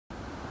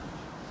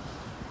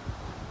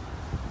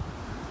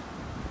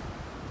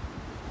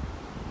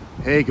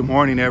Hey, good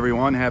morning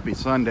everyone. Happy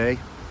Sunday.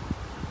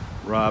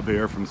 Rob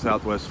here from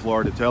Southwest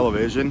Florida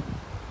Television.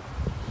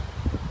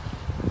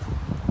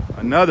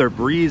 Another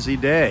breezy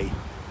day.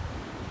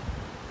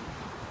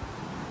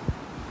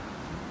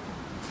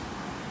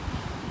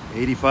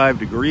 85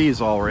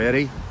 degrees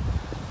already.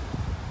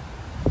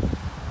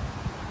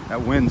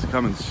 That wind's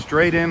coming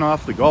straight in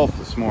off the Gulf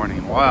this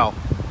morning. Wow.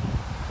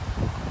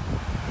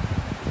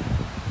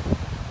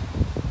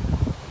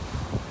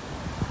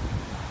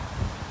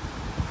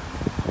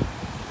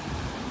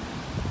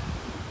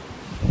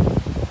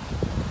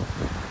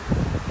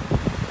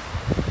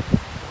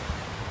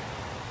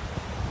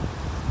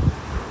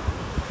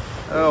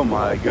 Oh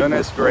my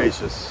goodness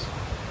gracious.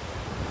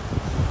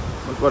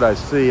 Look what I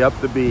see up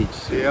the beach.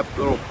 See up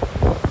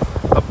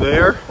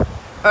there?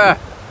 Ah,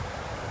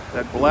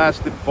 that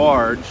blasted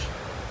barge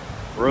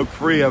broke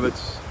free of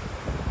its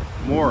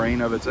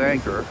mooring, of its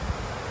anchor,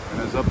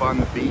 and is up on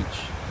the beach.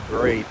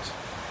 Great.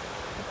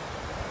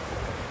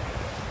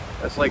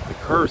 That's like the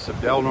curse of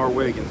Delnor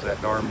Wiggins,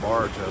 that darn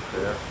barge up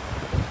there.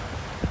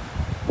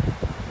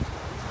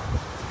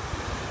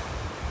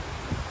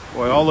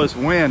 Boy, all this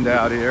wind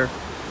out here.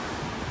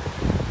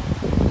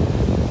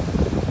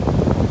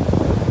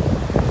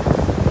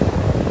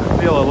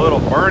 I feel a little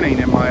burning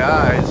in my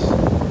eyes.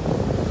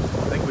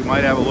 I think we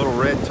might have a little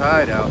red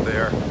tide out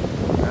there.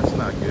 That's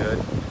not good.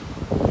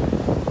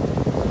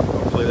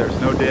 Hopefully there's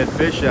no dead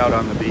fish out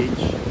on the beach.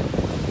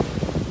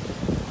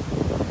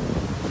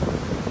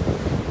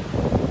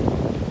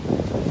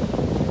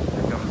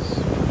 Here comes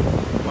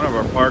one of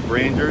our park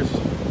rangers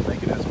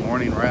making his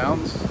morning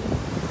rounds.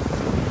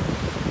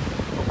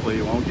 Hopefully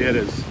he won't get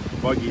his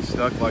buggy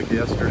stuck like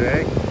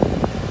yesterday.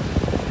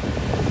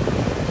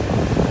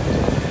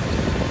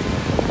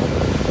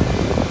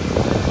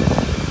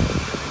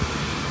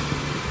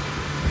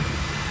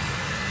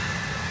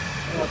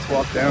 Let's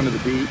walk down to the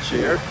beach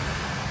here.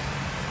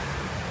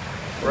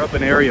 We're up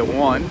in Area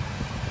 1. The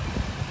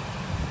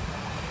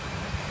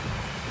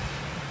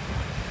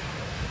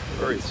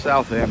very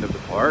south end of the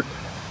park.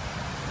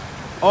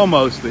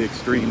 Almost the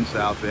extreme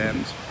south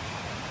end.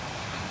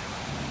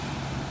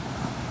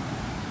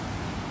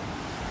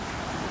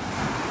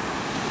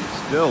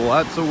 Still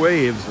lots of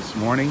waves this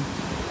morning.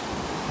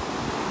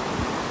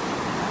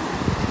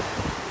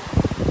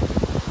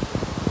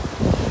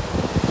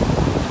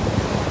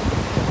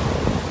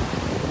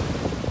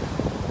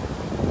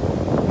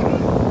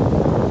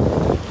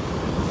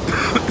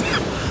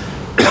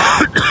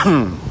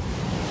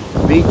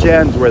 Beach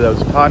ends where those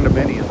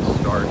condominiums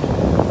start.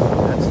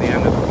 That's the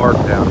end of the park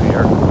down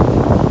here.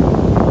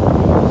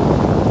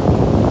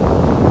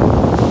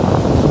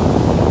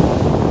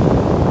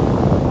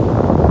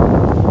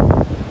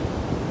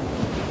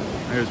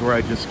 There's where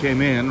I just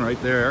came in,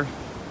 right there.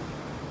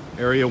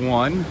 Area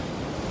 1.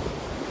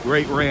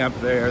 Great ramp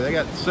there. They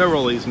got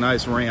several of these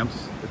nice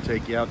ramps that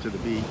take you out to the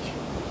beach.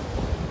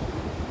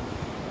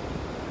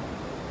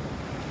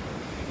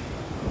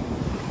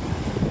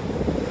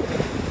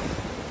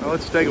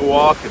 Let's take a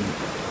walk and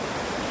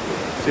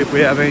see if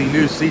we have any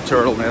new sea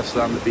turtle nests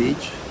on the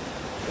beach.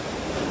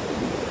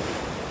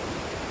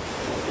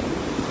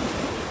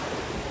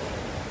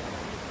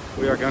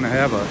 We are going to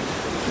have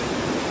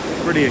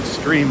a pretty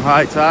extreme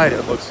high tide,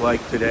 it looks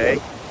like,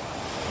 today.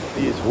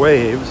 These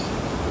waves.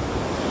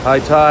 High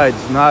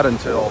tide's not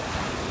until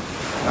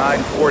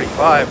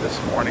 9:45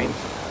 this morning.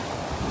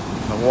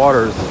 The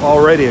water's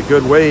already a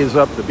good ways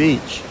up the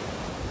beach.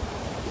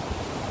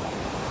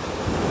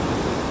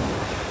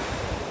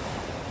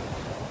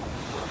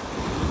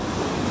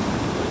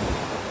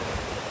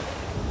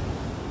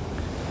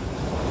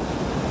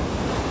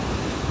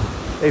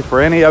 Hey,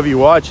 for any of you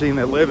watching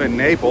that live in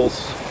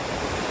Naples,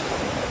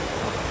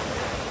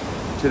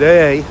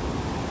 today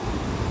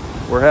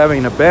we're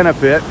having a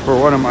benefit for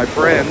one of my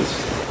friends,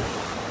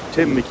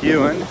 Tim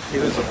McEwen. He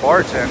was a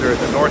bartender at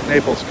the North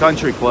Naples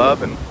Country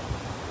Club, and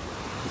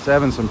he's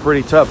having some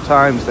pretty tough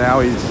times now.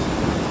 He's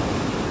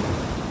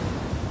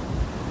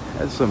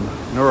had some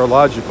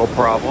neurological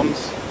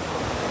problems,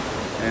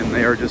 and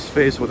they are just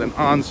faced with an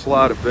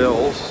onslaught of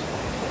bills.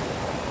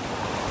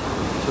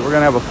 So we're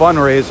going to have a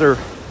fundraiser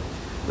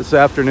this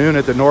afternoon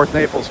at the North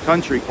Naples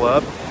Country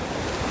Club.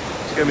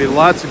 It's going to be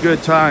lots of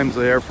good times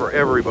there for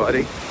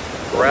everybody.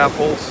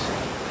 Raffles,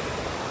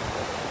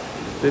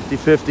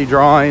 50-50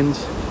 drawings.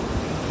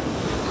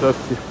 So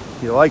if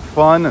you like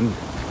fun and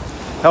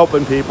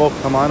helping people,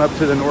 come on up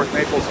to the North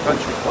Naples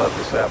Country Club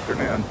this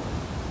afternoon.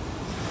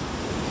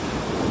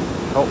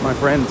 Help my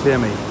friend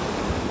Timmy.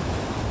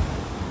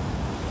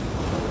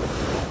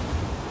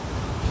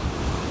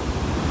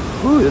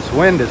 Ooh, this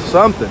wind is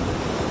something.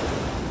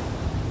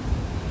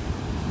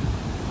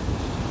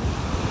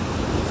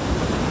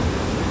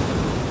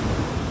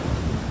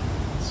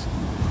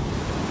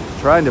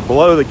 Trying to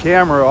blow the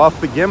camera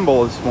off the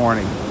gimbal this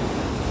morning.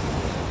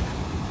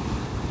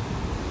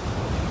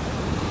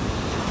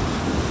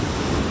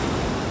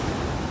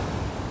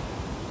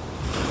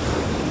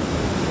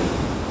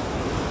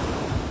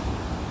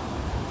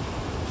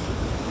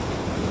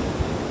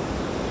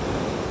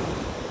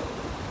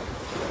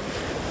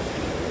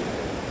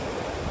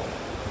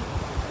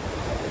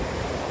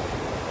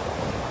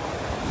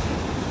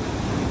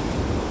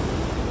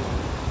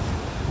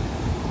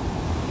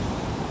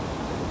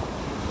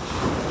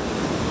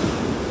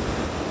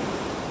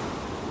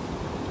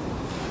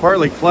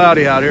 Partly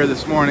cloudy out here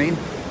this morning.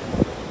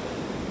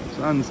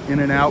 Sun's in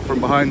and out from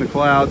behind the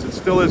clouds. It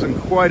still isn't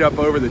quite up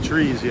over the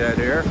trees yet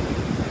here.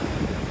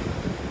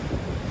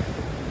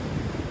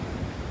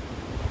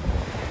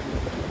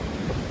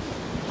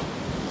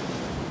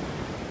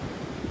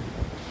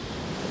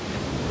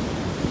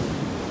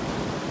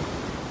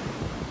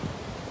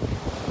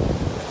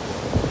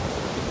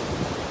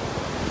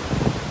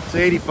 It's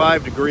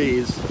 85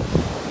 degrees.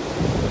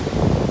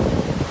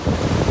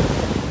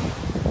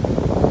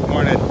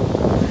 Morning.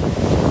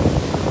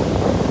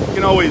 You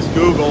can always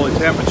Google the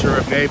temperature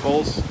of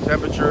Naples.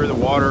 Temperature, the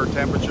water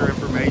temperature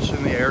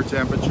information, the air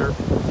temperature.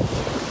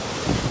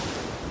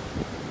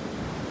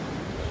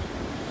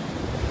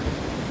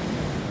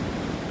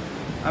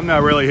 I'm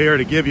not really here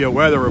to give you a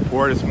weather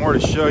report. It's more to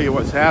show you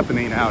what's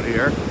happening out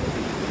here.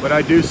 But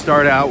I do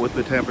start out with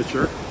the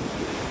temperature.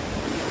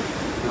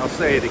 I'll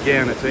say it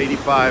again, it's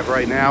 85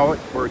 right now.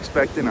 We're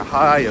expecting a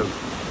high of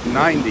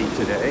 90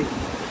 today.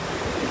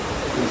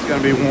 It's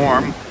going to be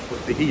warm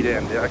with the heat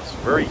index.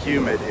 Very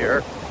humid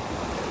here.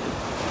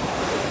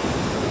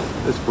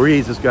 This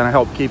breeze is going to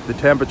help keep the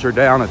temperature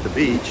down at the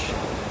beach.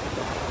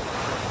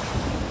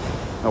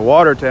 The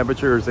water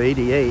temperature is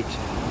 88.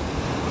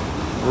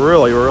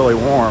 Really, really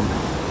warm.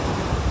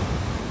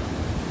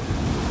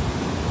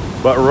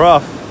 But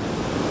rough.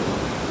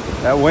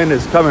 That wind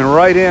is coming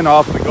right in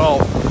off the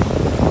Gulf.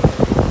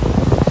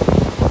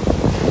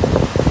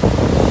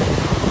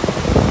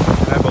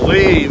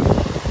 Believe,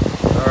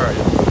 alright,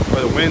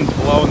 where the wind's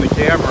blowing the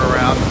camera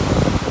around,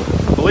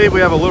 I believe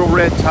we have a little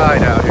red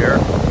tide out here.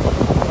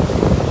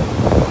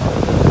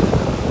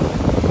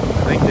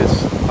 I think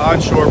this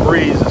onshore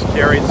breeze has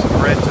carried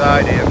some red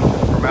tide in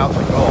from out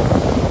the Gulf.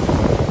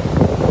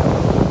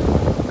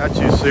 Not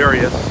too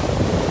serious.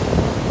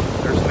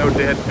 There's no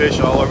dead fish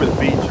all over the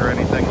beach or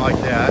anything like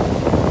that.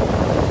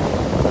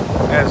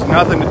 It has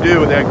nothing to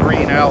do with that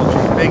green algae.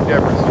 Big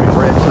difference between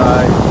red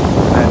tide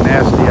and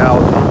that nasty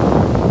algae.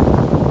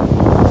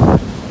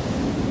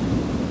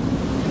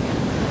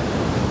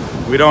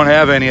 We don't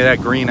have any of that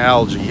green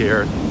algae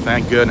here,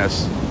 thank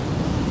goodness.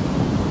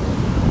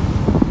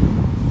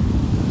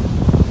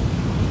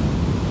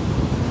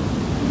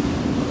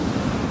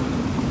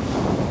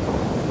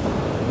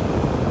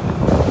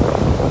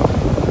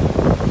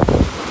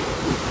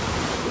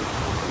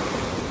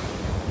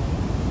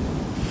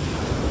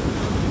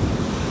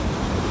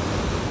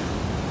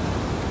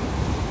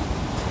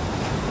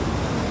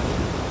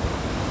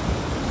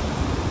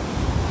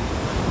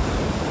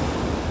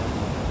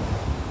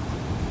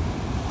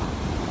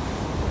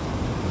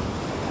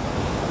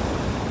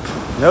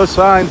 No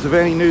signs of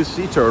any new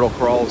sea turtle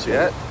crawls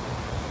yet.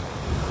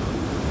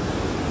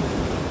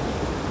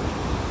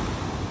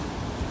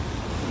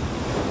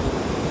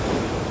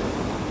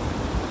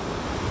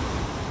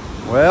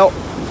 Well,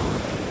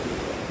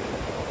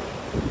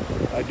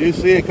 I do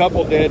see a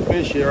couple dead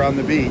fish here on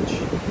the beach.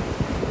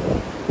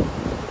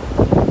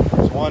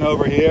 There's one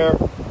over here.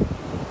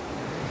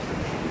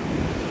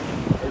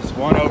 There's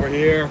one over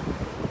here.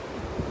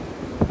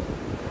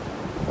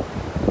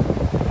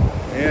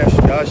 Yes,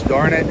 gosh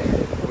darn it.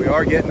 We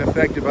are getting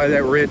affected by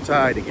that red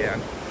tide again.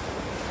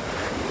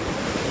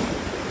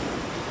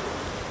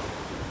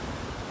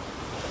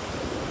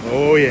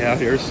 Oh yeah,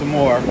 here's some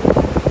more.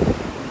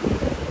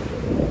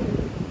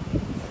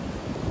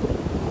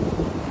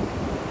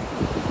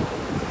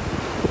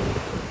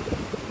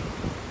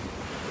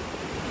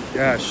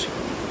 Gosh, a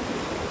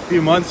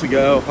few months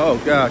ago, oh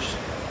gosh,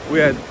 we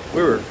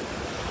were,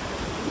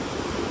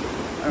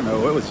 I don't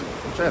know, I'm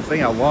trying to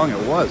think how long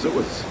it was. It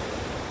was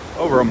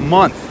over a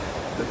month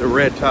that the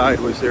red tide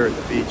was there at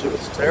the beach. It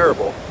was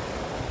terrible.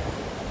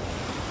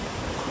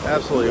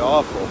 Absolutely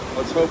awful.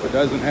 Let's hope it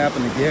doesn't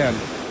happen again.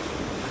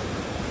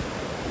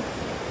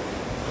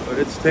 But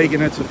it's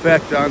taken its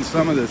effect on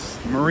some of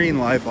this marine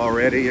life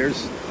already. I've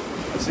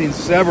seen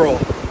several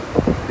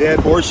dead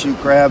horseshoe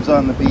crabs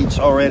on the beach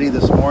already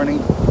this morning.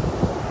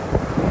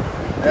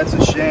 That's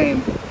a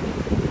shame.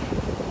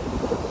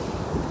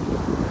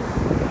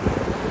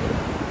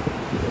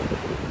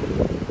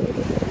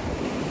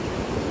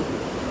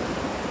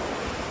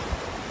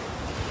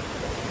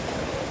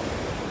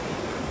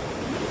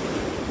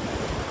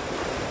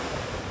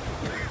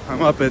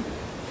 I'm up at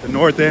the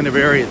north end of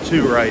Area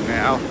 2 right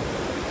now.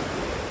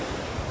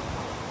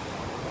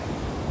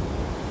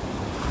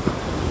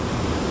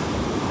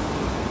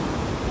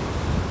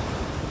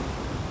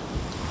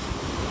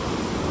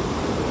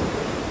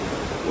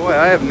 Boy,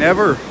 I have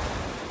never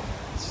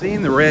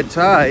seen the red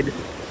tide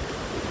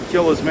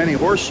kill as many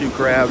horseshoe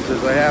crabs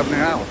as I have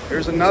now.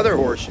 There's another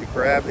horseshoe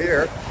crab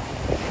here.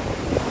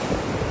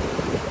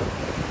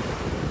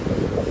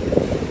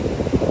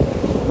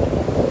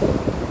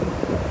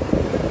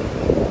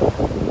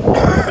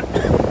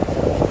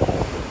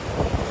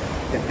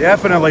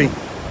 Definitely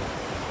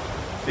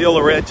feel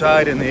the red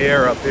tide in the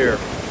air up here.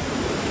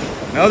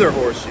 Another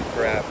horseshoe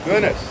crab.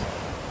 Goodness.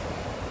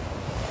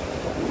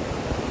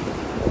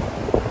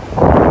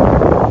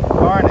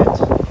 Darn it.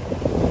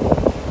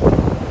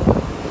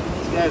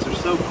 These guys are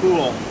so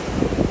cool.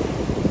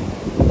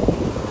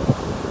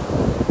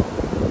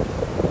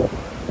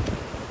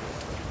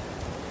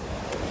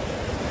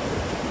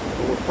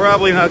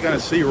 Probably not going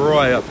to see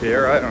Roy up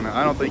here. I don't know.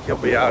 I don't think he'll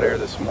be out here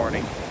this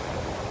morning.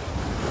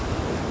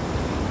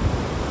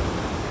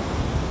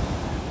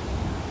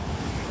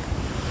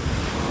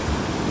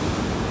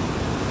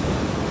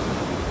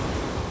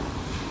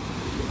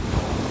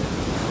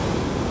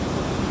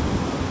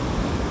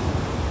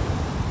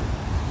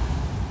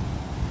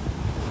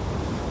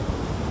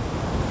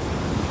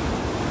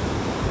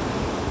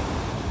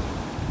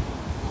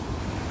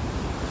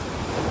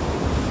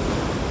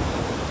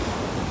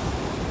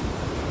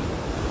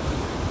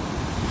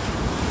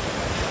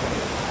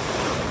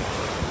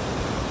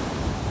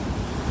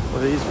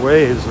 These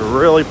waves are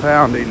really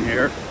pounding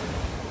here.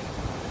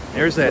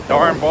 Here's that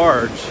darn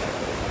barge.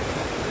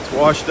 It's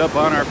washed up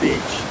on our beach.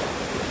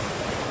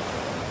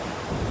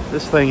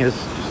 This thing has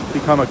just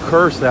become a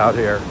curse out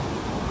here.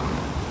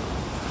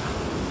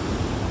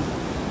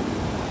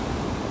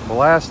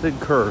 Blasted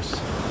curse.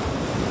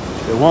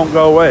 It won't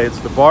go away. It's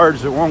the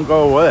barge that won't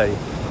go away.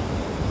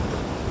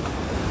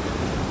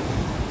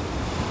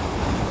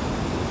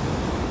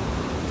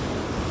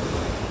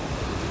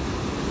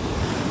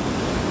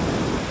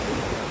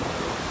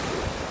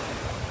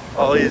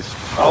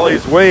 All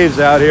these waves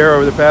out here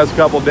over the past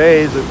couple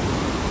days, it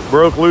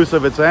broke loose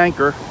of its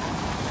anchor,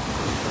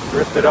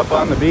 drifted up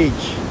on the beach.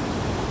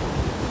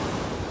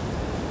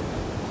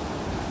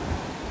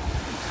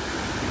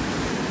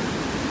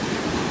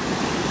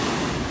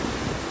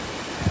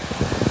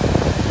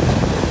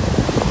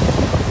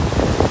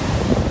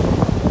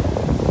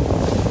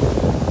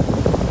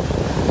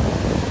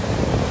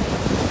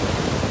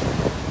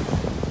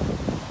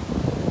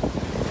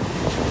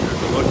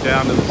 There's a look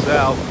down to the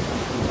south.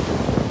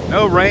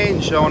 No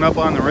rain showing up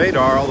on the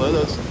radar, although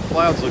those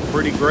clouds look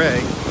pretty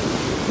gray.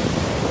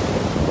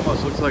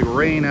 Almost looks like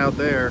rain out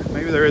there.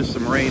 Maybe there is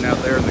some rain out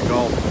there in the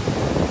Gulf.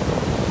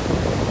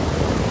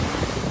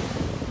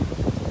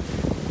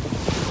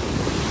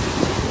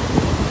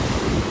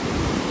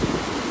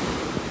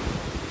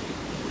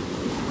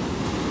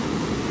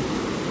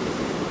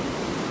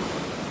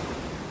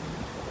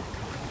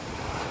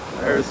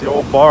 There's the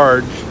old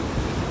barge.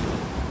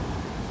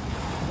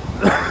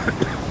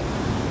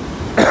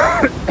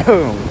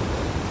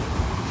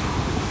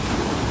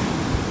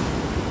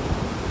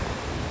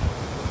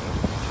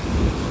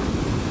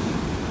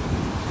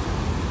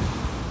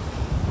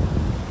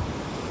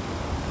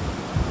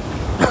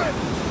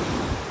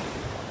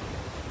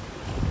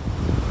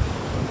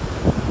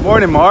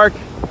 Morning, Mark.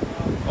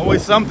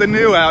 Always something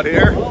new out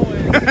here.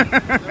 Always.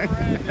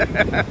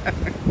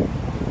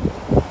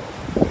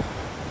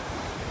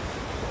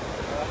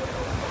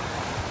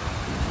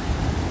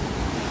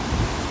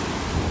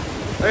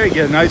 There you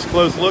get a nice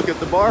close look at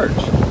the barge.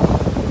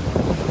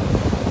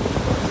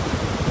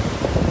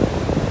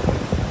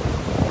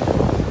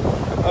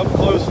 Up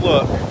close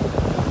look.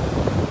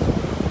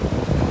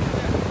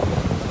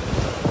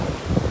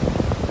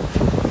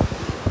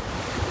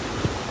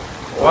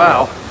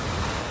 Wow.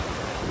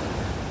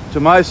 To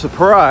my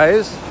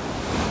surprise,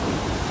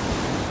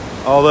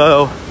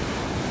 although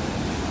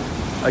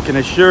I can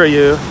assure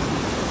you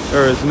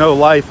there is no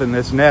life in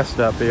this nest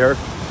up here.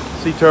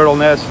 Sea turtle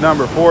nest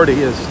number 40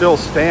 is still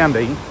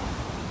standing.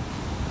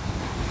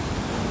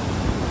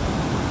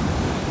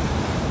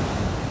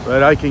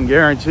 But I can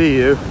guarantee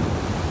you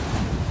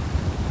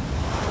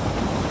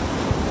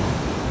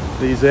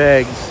these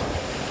eggs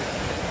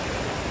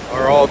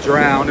are all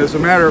drowned. As a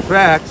matter of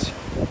fact,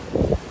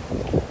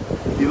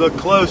 if you look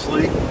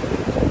closely,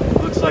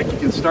 it looks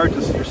like you're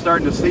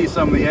starting to see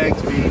some of the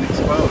eggs being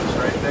exposed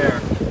right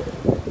there.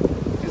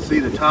 You can see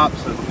the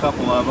tops of a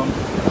couple of them.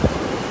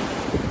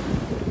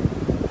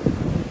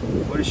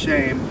 What a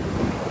shame.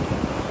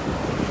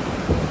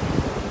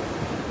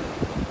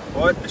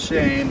 What a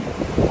shame.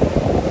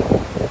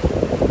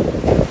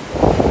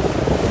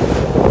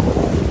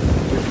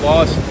 We've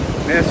lost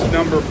nest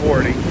number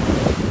 40.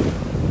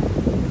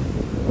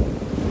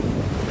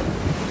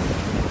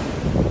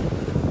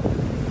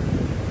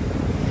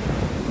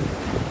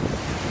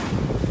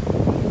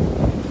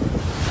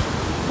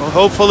 Well,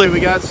 hopefully we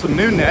got some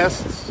new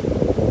nests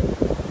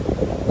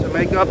to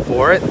make up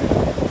for it.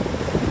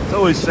 It's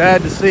always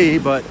sad to see,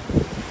 but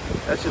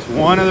that's just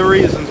one of the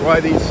reasons why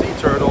these sea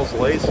turtles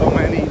lay so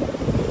many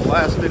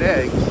blasted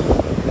eggs.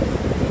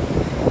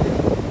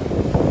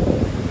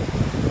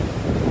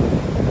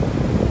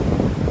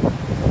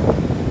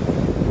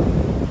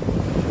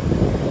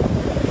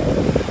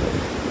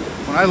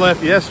 When I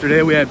left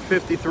yesterday, we had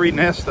 53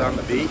 nests on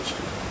the beach.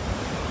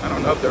 I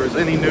don't know if there was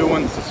any new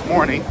ones this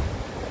morning.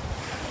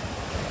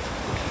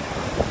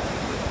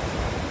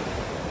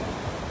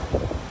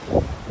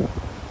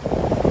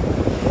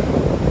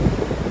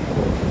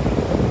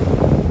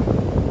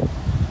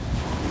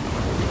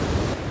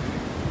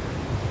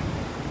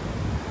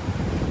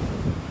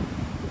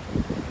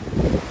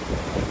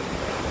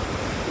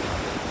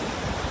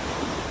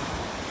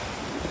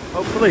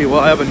 Hopefully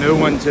we'll have a new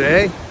one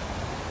today.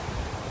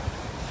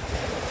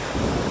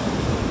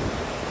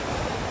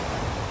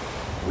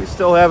 We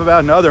still have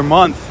about another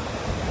month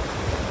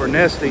for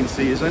nesting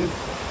season.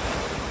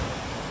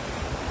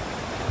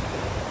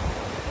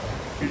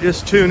 If you're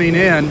just tuning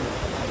in,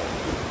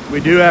 We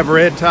do have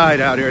red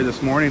tide out here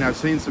this morning. I've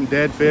seen some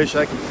dead fish.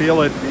 I can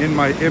feel it in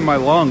my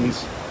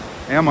lungs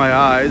and my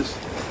eyes.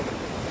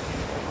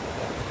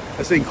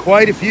 I've seen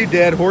quite a few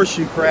dead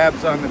horseshoe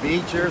crabs on the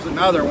beach. Here's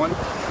another one.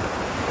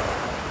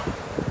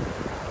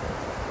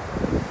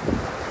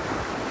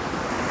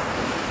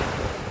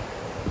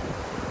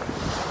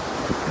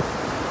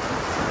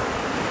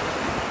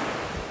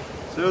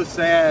 So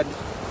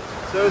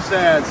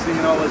sad seeing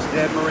all this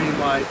dead marine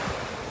life.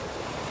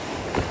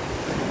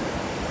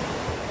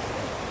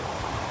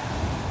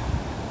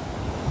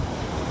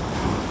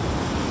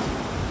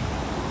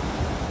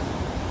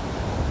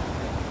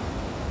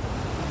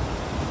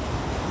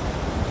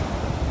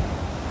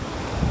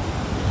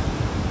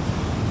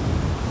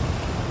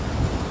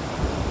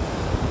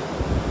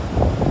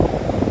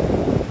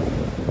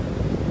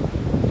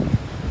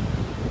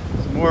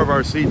 More of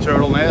our sea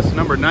turtle nest,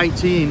 number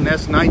 19,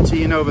 nest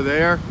 19 over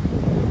there,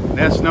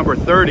 nest number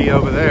 30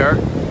 over there.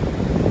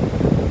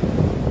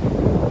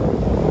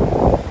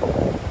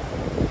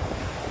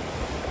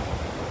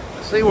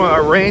 I see when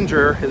our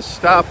ranger has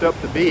stopped up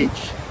the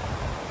beach.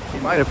 He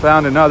might have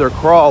found another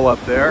crawl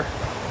up there.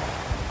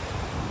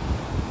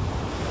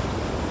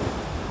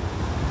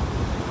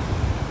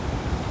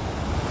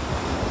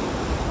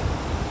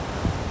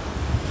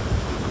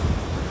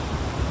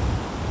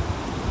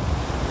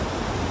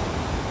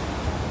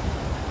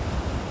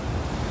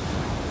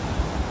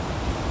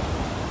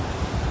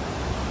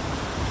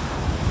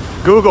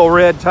 Google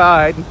red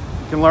tide, you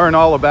can learn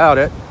all about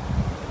it.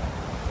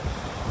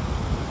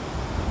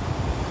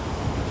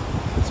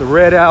 It's a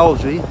red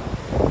algae.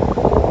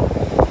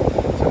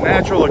 It's a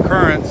natural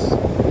occurrence.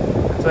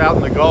 It's out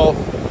in the Gulf.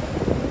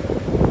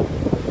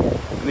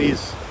 And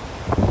these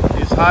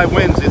high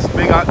winds, this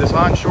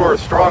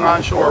strong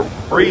onshore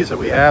breeze that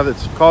we have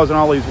that's causing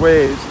all these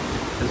waves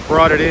has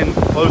brought it in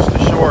close to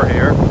shore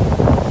here.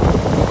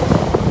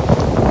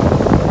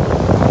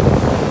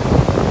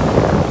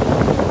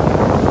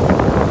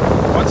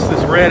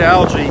 Red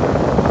algae,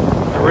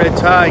 the red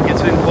tide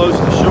gets in close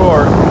to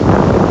shore.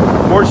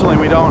 Fortunately,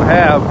 we don't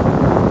have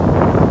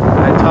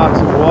that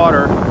toxic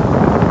water,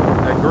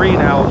 that green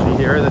algae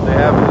here that they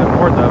have to the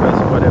north of us.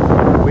 But if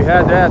we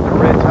had that, the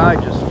red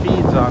tide just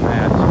feeds on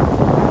that.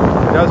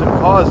 It doesn't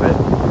cause it,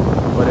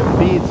 but it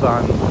feeds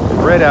on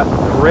the red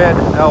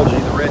algae.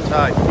 The red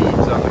tide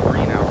feeds on the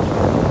green algae.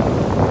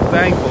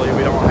 Thankfully,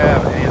 we don't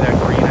have any of that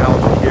green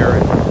algae here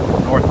in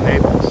North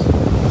Naples.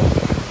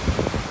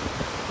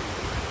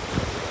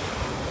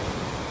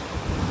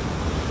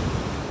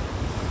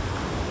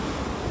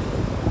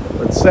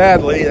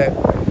 Sadly, that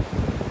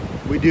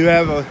we do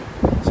have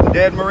some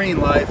dead marine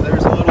life.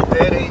 There's a little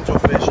dead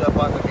angelfish up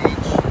on the beach.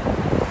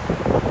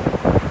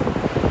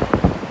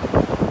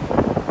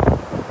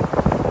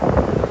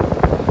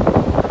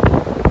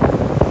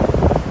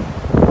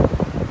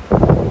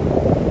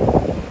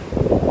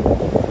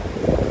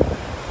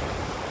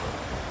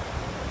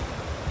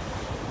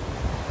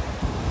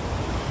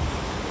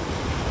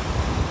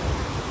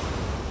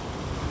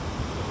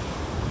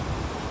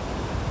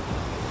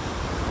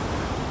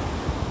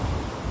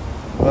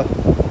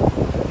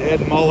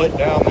 Dead mullet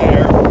down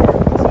there.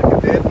 Looks like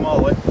a dead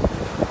mullet.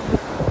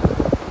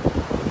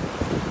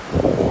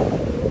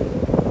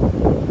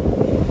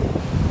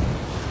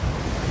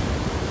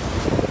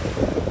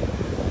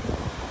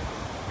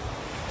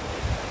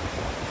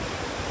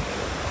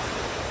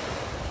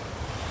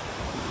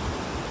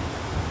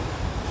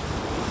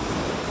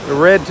 The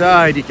red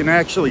tide, you can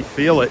actually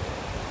feel it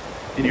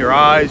in your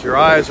eyes. Your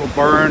eyes will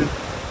burn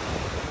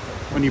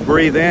when you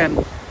breathe in.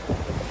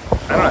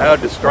 I don't know how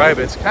to describe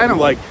it. It's kind of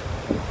like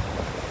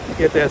you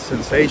get that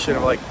sensation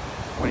of like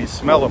when you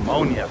smell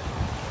ammonia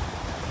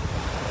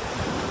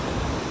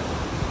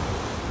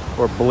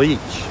or bleach.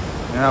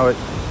 You know,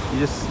 you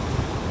just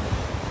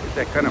get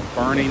that kind of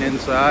burning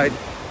inside.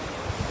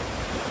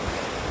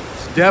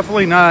 It's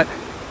definitely not,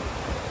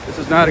 this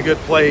is not a good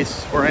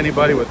place for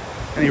anybody with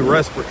any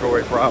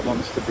respiratory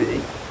problems to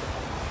be.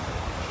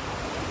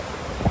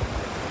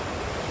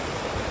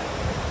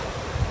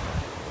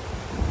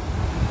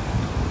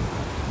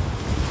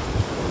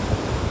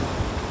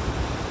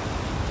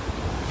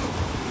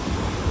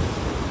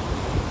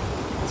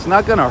 It's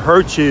not going to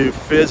hurt you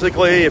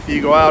physically if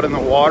you go out in the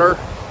water,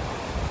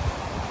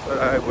 but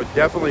I would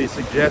definitely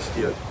suggest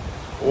you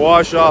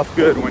wash off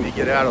good when you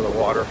get out of the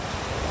water.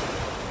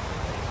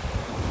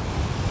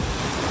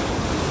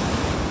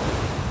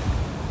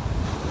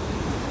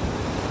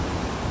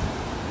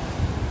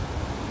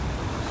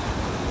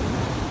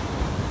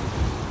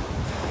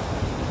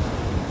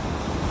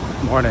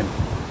 Morning.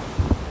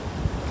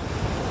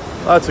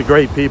 Lots of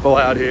great people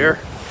out here,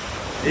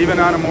 even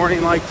on a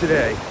morning like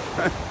today.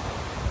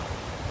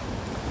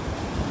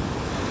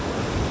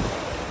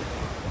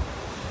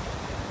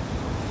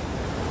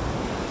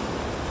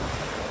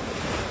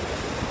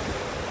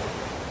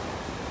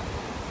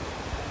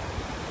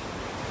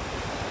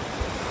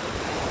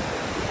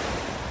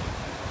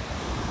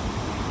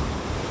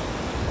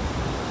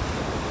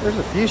 There's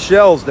a few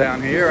shells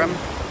down here. I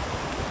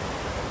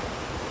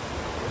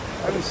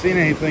haven't seen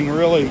anything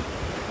really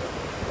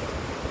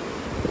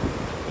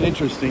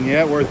interesting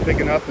yet, worth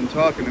picking up and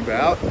talking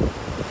about.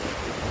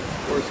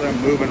 Of course, I'm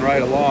moving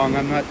right along.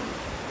 I'm not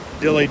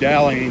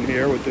dilly-dallying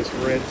here with this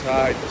red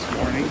tide this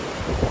morning.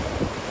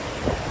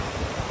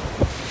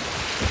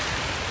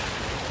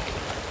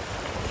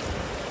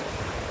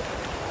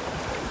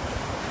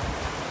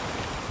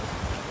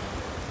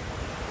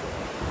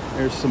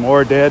 There's some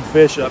more dead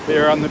fish up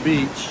here on the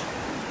beach.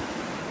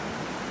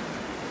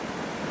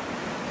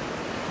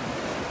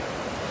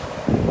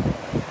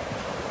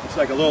 Looks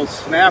like a little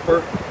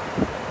snapper.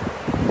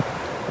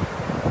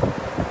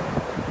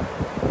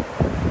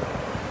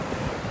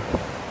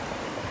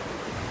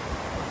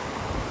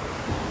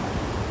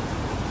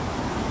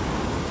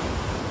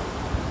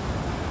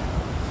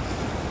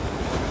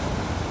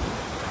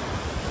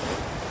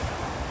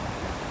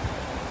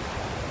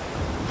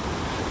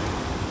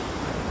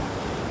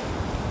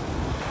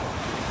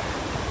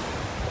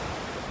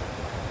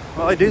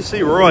 Well, I do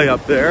see Roy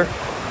up there.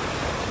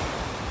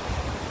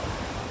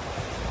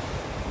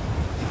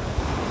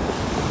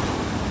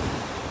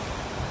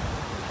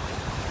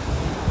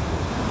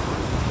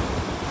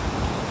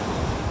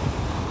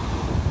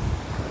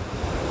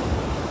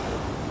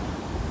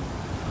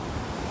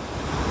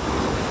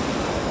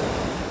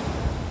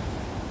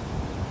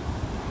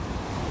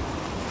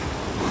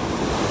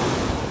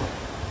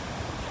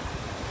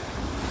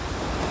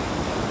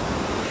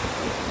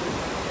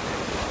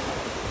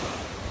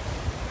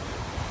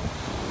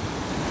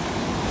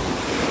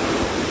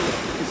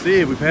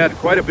 See, we've had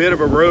quite a bit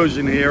of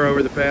erosion here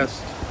over the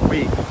past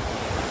week.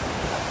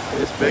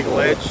 This big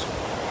ledge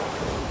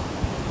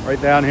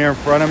right down here in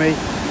front of me.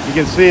 You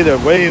can see the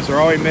waves are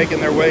already making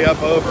their way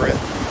up over it.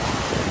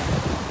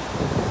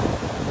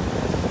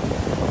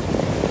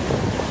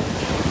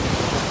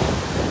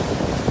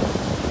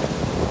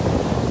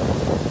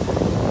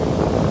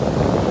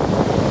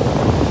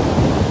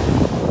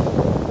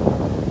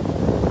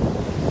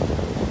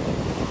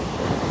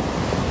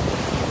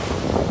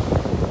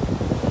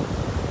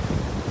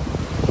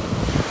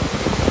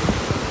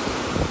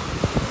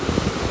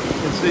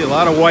 See a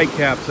lot of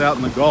whitecaps out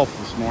in the Gulf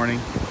this morning.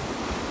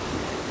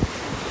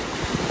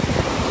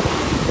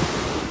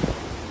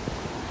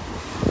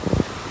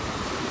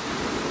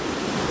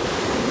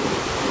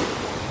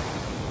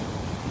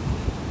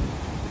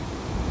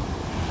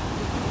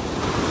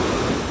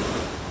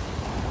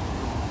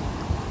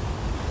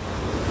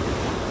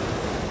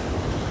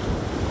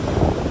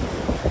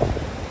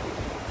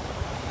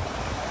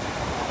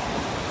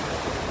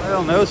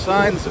 Well, no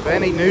signs of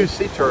any new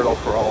sea turtle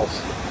crawls.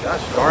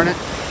 Gosh darn it.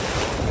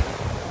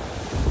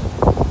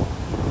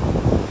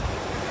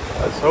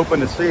 I was hoping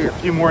to see a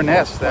few more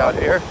nests out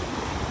here.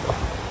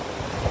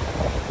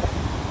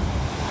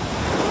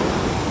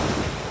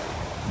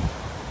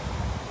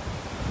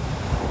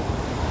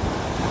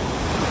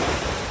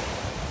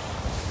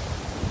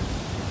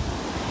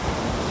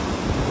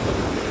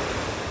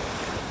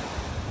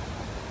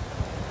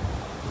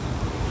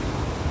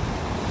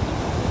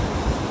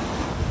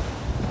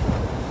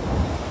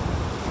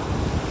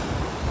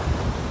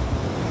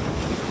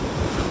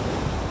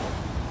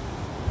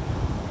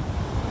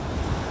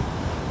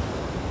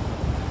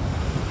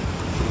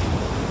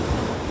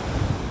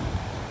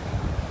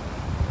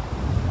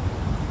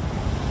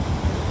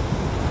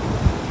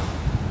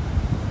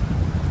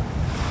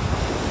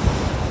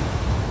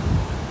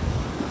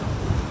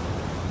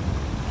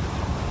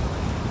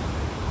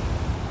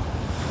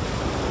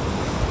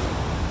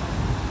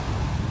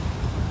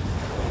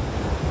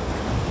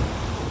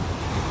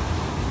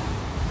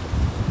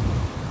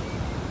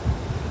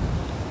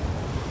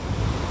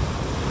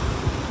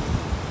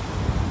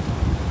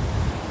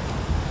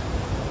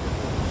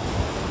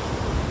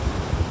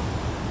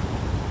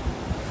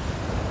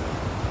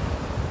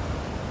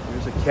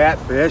 There's a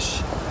catfish.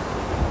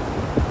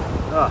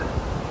 Ah.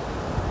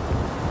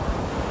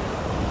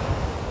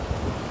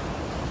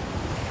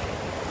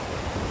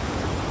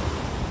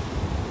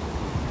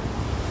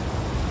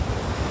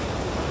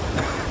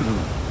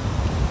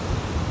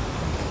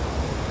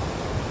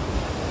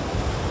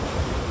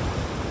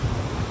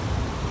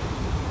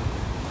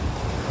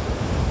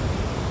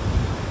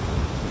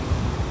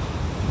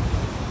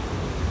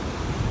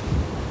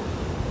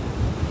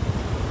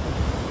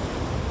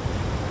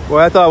 Well,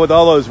 I thought with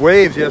all those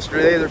waves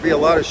yesterday, there'd be a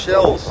lot of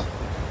shells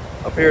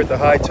up here at the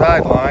high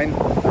tide line,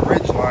 the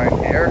ridge line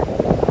here.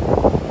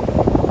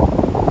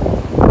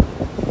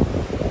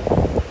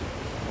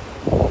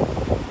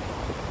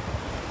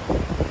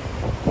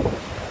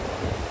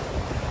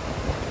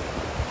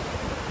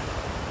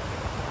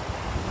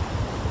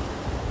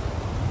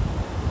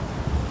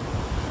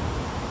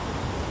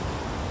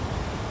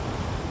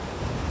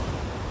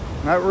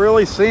 Not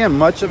really seeing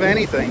much of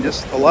anything,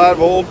 just a lot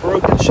of old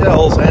broken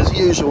shells as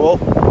usual.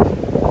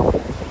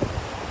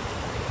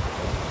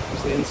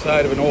 It's the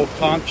inside of an old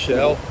conch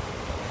shell.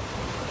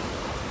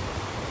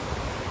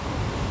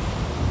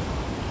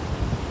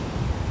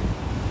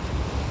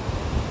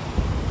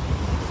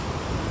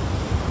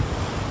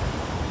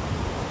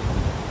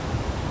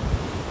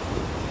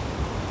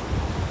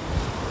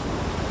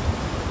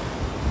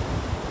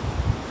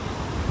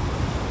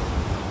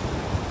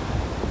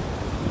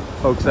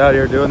 Folks out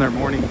here doing their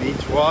morning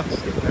beach walks,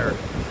 getting their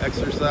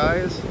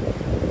exercise.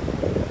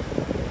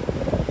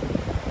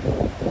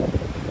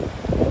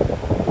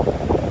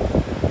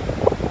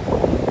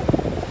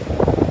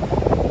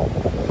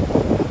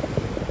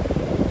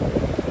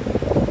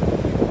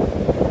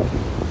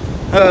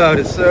 Oh,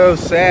 it's so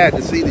sad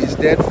to see these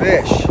dead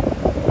fish.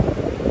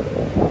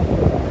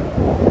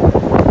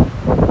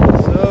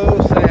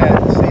 So sad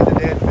to see the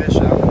dead fish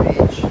on the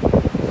beach.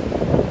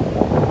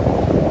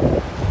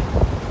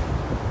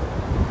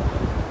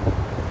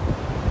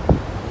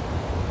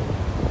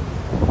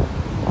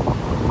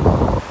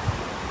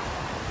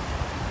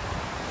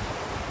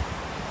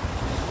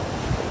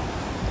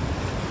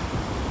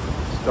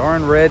 This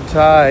darn red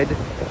tide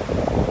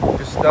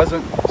just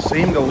doesn't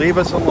seem to leave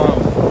us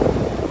alone.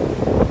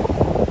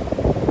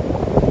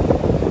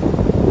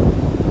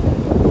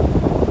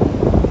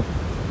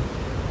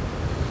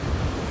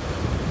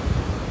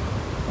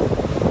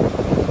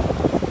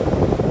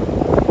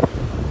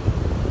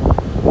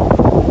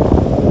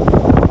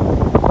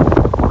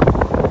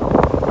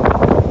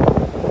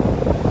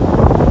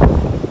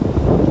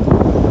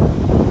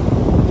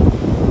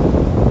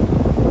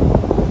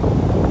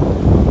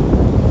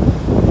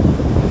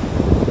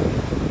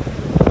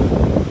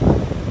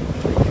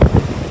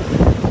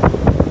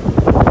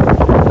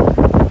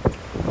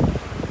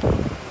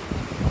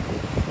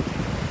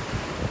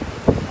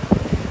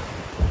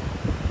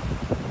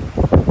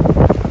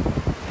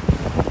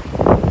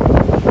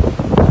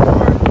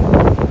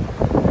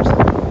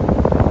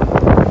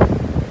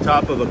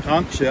 Top of a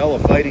conch shell, a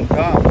fighting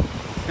conch.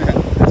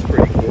 That's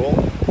pretty cool.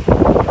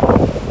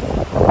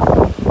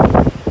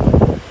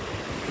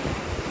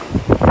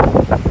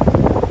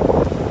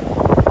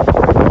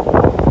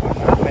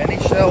 Not many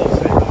shells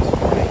there this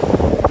morning.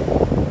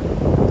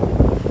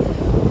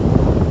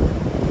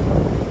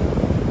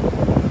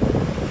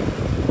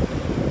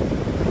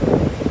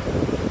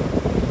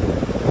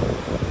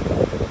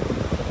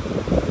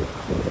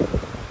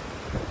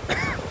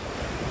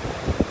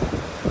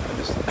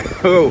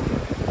 Oh.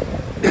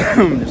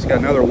 Just got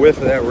another whiff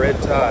of that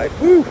red tide.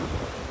 Woo.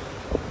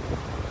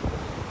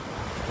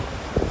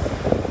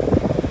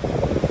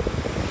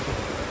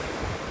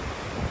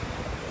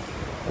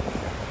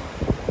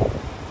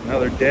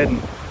 Another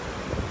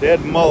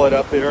dead mullet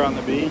up here on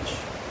the beach.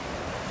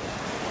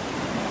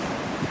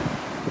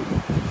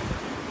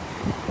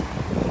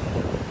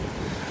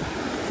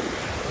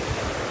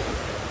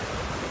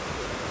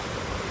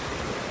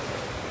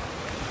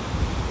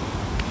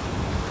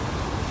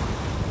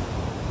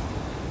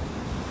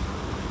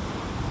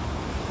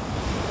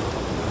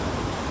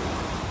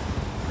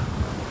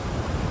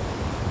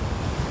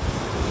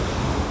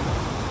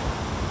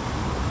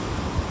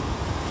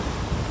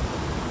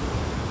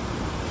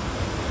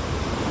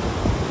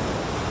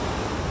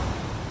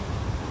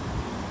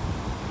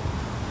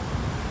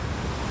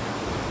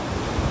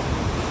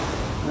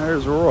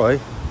 There's Roy.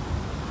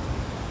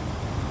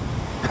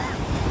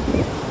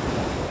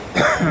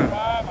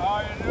 Bob,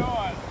 how you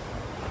doing?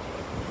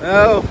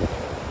 Oh,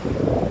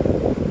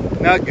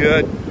 not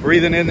good.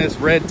 Breathing in this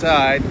red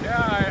tide. Yeah,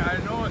 I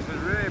noticed it's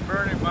really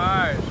burning my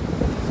eyes.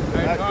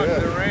 I Not talked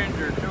good. to the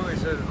ranger too. He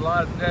says a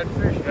lot of dead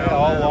fish down Yeah, there.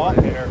 all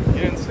along here. You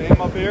didn't see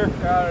them up here?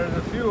 Yeah, there's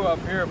a few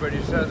up here, but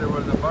he said there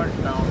was a bunch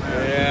down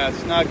there. Yeah,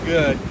 it's not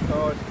good.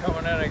 So it's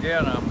coming in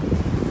again, I'm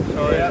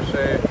sorry to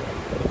say.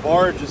 The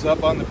barge is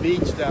up on the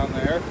beach down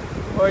there.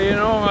 Well, you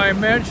know, I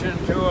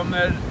mentioned to him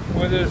that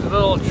with his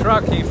little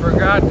truck, he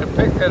forgot to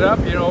pick it up,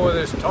 you know, with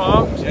his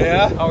tongs.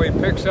 Yeah. How he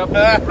picks up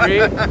the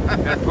debris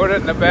and put it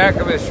in the back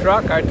of his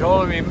truck. I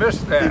told him he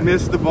missed that. He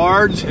missed the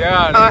barge?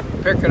 Yeah, and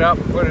he'd pick it up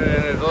and put it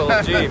in his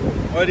little Jeep.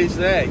 What'd he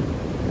say?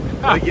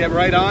 Did he get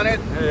right on it?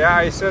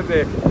 Yeah, he said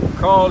they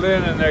called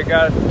in and they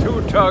got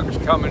 2 tugs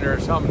coming or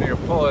something to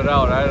pull it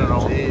out. I don't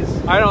know.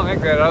 Jeez. I don't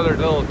think that other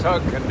little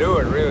tug can do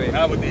it, really.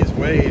 Not with these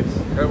waves.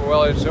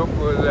 Well, it's up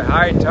with the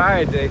high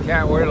tide. They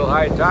can't wait till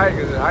high tide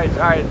because it's high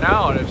tide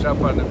now and it's up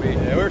on the beach.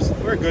 Yeah,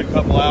 we're a good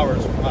couple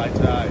hours from high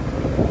tide.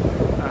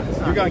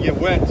 You're going to get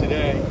wet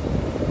today.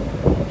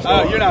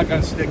 Oh, you're not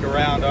going to stick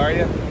around, are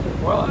you?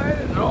 Well, I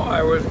didn't know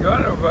I was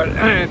going to, but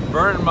it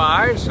burned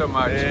my eyes so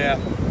much. Yeah.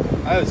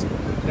 I was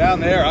down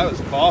there. I was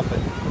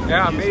coughing.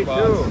 Yeah, me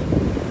spots. too.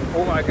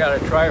 Oh, I got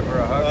to try for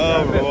a hug.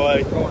 Oh,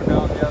 boy. Going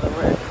down the other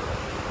way.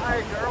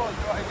 Hi, girls.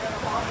 Do I get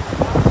them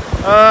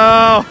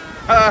on? Oh.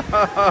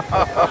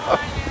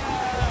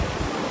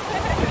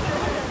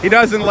 He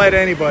doesn't let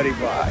anybody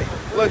by.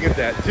 Look at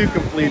that. 2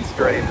 complete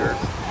strangers.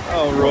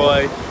 Oh,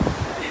 Roy.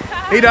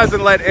 He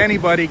doesn't let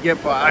anybody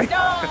get by.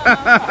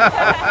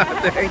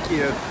 Thank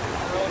you.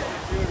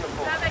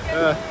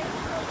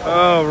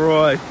 Oh,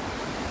 Roy.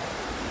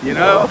 You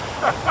know,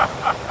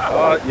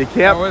 you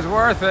can't. It was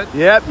worth it.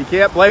 Yep, you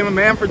can't blame a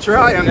man for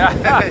trying.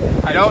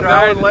 You don't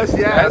know unless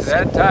you ask.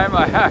 That time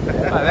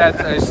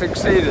I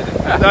succeeded.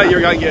 I thought you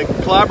were going to get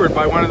clobbered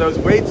by one of those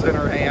weights in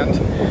her hand.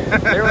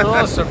 They were a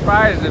little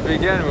surprised to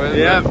begin with.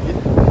 Yeah,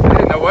 you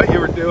didn't know what you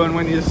were doing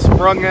when you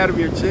sprung out of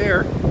your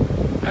chair.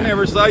 I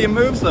never saw you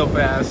move so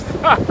fast.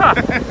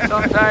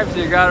 Sometimes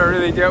you gotta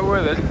really get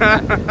with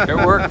it. It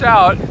worked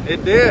out.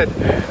 It did.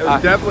 It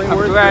was definitely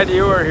worth it. I'm glad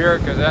you were here,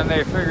 because then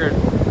they figured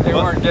they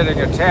weren't getting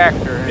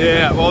attacked or anything.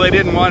 Yeah, well, they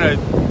didn't want to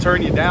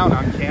turn you down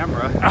on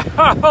camera.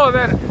 Oh,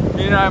 then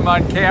you know I'm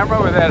on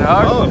camera with that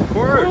hug? Oh, of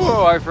course.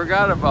 Oh, I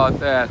forgot about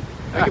that.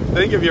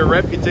 Think of your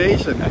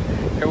reputation.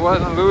 It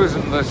wasn't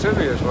losing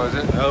lascivious, was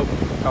it? Nope.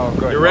 Oh,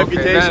 good. Your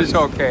reputation's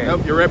okay.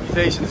 Nope, your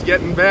reputation's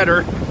getting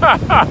better.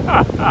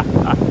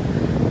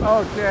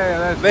 Okay,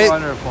 that's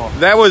wonderful.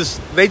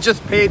 They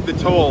just paid the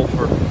toll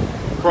for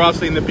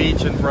crossing the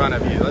beach in front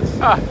of you.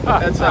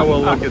 That's how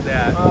we'll look at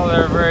that. Well,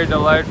 they're very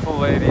delightful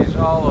ladies.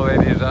 All the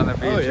ladies on the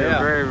beach yeah.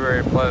 are very,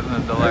 very pleasant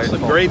and delightful. There's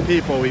some great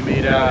people we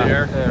meet out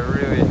here. They're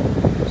really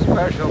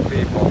special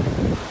people.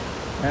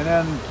 And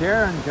then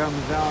Karen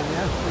comes down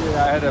yesterday.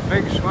 I had a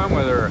big swim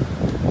with her.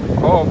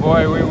 Oh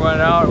boy, we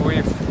went out.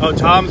 Oh,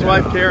 Tom's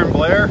wife, Karen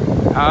Blair?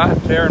 Huh?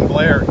 Karen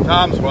Blair,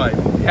 Tom's wife.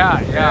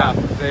 Yeah,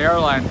 the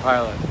airline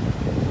pilot.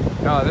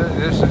 No,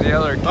 this is the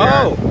other Karen.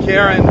 Oh,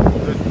 Karen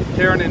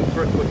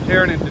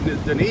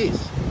and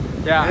Denise.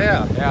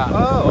 Yeah.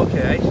 Oh,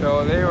 okay.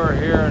 So they were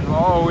here, and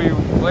we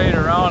played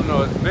around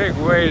those big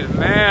waves.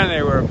 Man,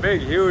 they were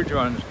big, huge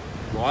ones.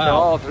 Wow. So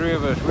all three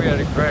of us, we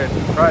had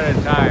quite a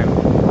time.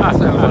 That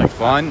sounds like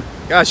fun.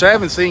 Gosh, I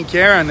haven't seen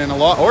Karen in a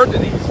lot, or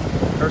Denise,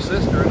 her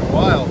sister, in a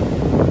while.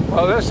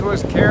 Well, this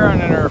was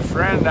Karen and her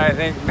friend, I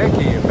think,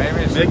 Mickey.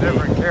 Maybe it's a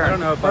different Karen. I don't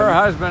know if her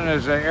husband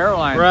is an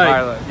airline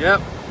pilot.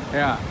 Yep.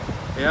 Yeah.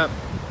 Yep.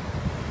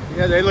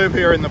 Yeah, they live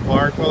here in the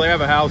park. Well, they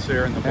have a house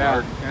here in the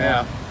park.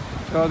 Yeah.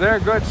 So they're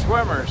good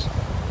swimmers.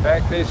 In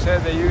fact, they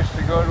said they used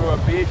to go to a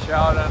beach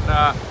out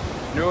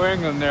in New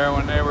England there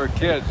when they were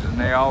kids, and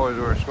they always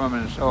were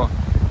swimming. So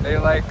they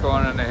like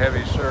going in the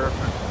heavy surf.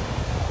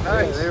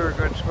 Nice. They were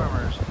good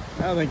swimmers.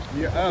 I don't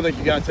think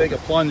you're gonna take a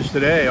plunge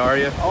today, are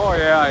you? Oh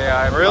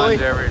yeah. I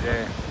plunge every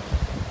day.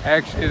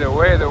 Actually, the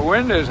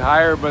wind is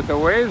higher, but the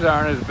waves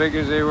aren't as big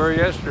as they were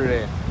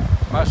yesterday.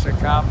 Must have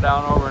calmed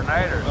down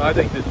overnight or something. I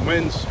think the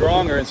wind's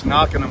stronger. It's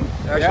knocking them,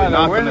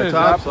 knocking the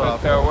tops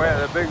off.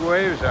 The big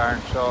waves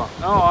aren't. So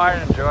no,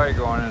 I enjoy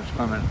going and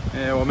swimming.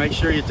 Yeah, well, make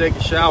sure you take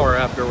a shower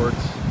afterwards.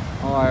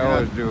 Oh, I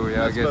always do.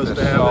 Yeah, get the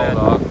salt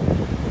off.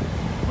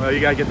 Well, you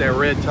gotta get that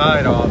red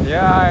tide off.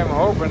 Yeah, I'm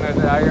hoping that.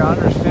 I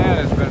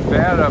understand it's been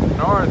bad up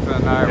north,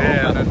 and I'm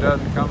hoping it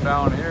doesn't come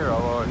down here.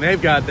 Although and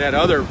they've got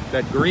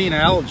that green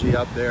algae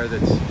up there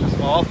that's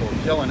just awful,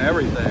 killing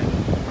everything.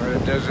 Or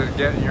does it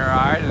get in your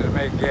eye? Does it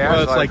make gas?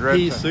 Well, it's like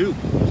pea soup.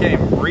 You can't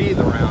even breathe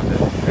around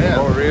it. Yeah.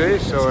 Oh, really?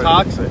 So it's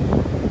toxic.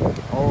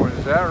 Oh,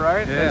 is that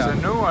right? Yeah. It's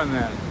a new one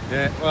then.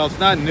 Yeah. Well, it's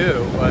not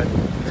new, but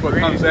it's what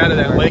comes out of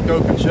that Lake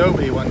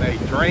Okeechobee when they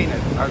drain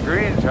it. A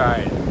green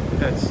tide.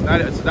 It's not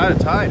a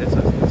tide.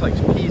 It's like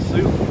pea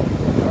soup.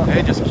 Oh. And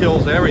it just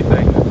kills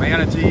everything.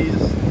 Manatees,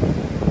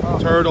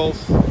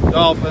 turtles,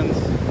 dolphins,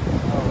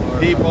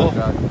 people.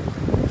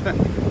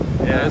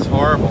 Yeah, it's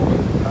horrible.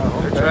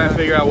 They're trying to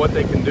figure out what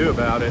they can do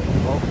about it.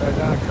 Hope that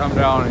doesn't come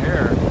down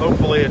here.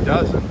 Hopefully it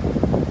doesn't.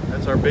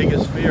 That's our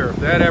biggest fear. If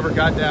that ever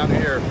got down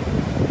here,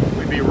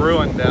 we'd be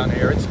ruined down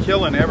here. It's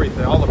killing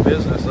everything, all the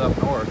business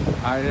up north.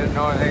 I didn't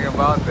know anything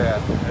about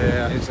that.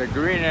 Yeah. It's a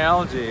green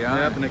algae, huh?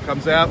 Yep, and it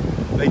comes out.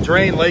 They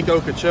drain Lake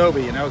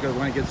Okeechobee, because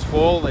when it gets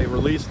full, they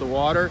release the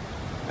water,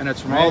 and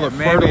it's from all the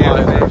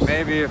fertilizers.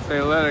 Maybe if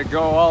they let it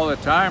go all the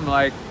time,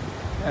 like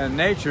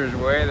nature's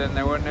way, then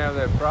they wouldn't have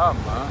that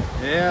problem, huh?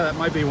 Yeah, that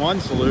might be one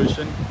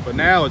solution. But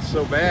now it's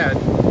so bad,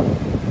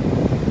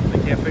 they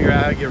can't figure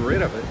out how to get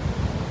rid of it.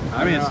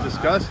 I mean, it's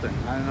disgusting.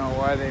 I don't know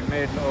why they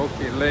made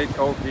Lake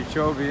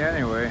Okeechobee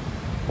anyway,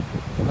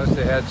 unless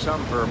they had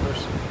some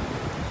purpose.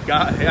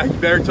 Yeah, you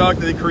better talk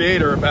to the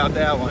creator about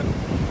that one.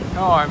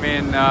 No, I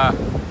mean,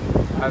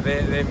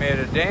 they made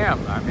a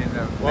dam. I mean,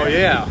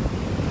 yeah.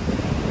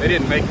 They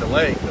didn't make the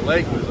lake. The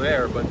lake was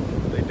there, but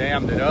they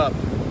dammed it up.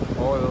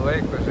 Oh, the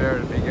lake was there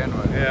to begin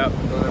with. Yeah.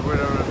 So there would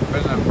have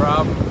been a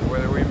problem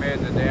whether we made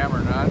the dam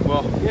or not?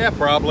 Well, yeah,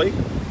 probably.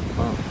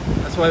 Oh.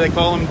 That's why they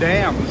call them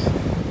dams.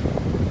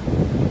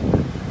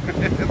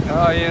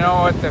 Well, you know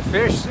what the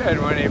fish said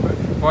when he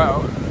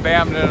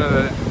bammed into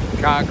the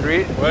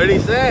concrete? What did he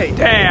say?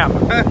 Damn!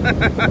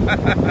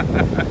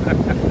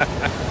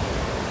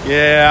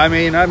 Yeah, I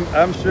mean,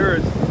 I'm sure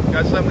it's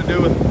got something to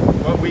do with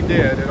what we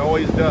did. It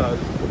always does.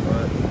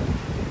 But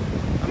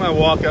I'm gonna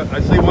walk up.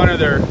 I see one of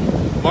their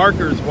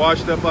markers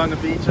washed up on the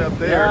beach up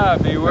there. Yeah,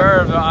 beware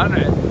of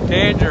the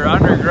danger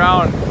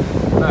underground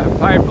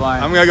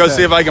pipeline. I'm gonna go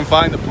see if I can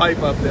find the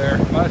pipe up there.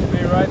 Must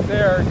be right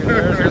there.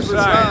 There's a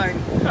sign.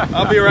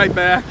 I'll be right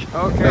back.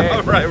 Okay.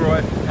 All right,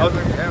 Roy. Have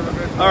a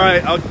good one. All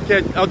right,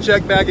 I'll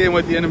check back in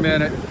with you in a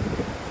minute.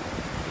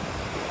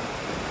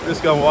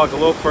 Just gonna walk a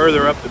little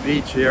further up the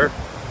beach here.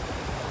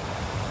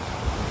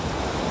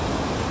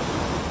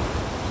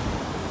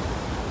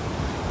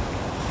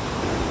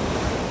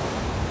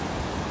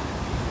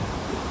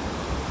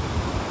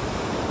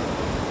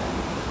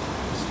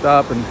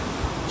 Stop and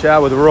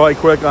chat with Roy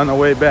quick on the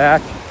way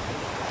back.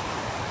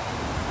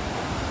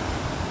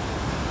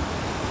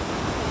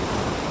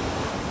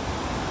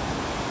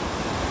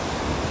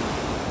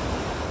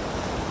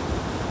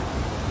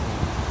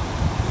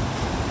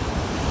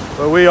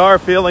 But we are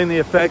feeling the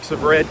effects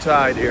of red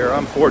tide here,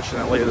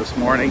 unfortunately, this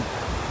morning.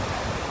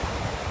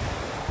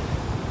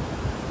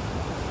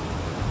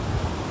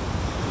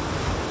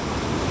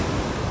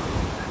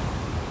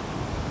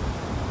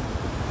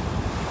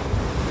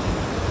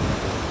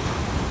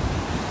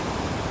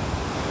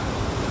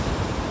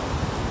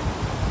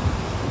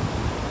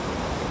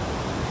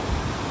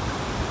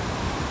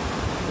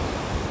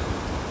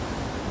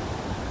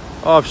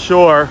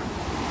 Offshore,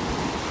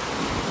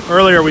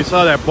 earlier we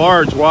saw that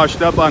barge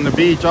washed up on the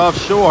beach.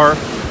 Offshore,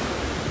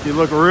 if you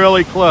look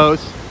really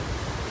close,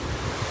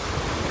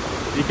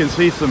 you can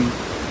see some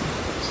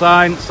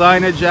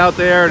signage out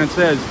there, and it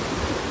says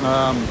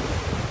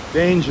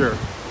danger,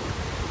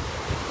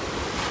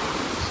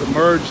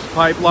 submerged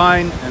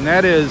pipeline. And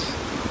that is,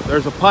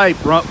 there's a pipe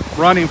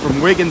running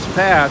from Wiggins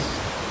Pass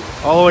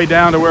all the way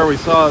down to where we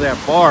saw that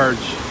barge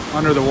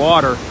under the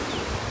water.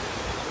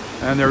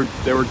 And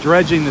they were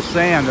dredging the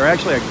sand. They're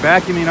actually like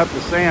vacuuming up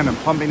the sand and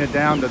pumping it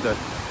down to the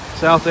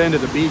south end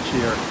of the beach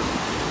here.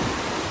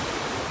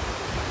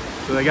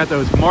 So they got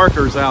those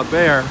markers out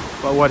there.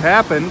 But what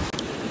happened?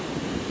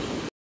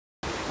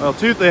 Well,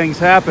 two things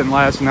happened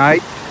last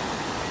night.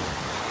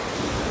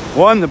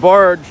 One, the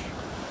barge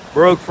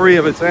broke free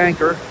of its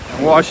anchor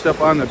and washed up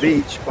on the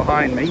beach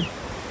behind me.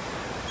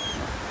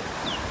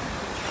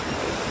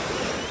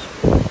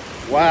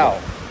 Wow.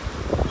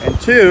 And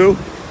two,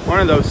 one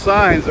of those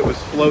signs that was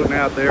floating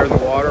out there in the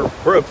water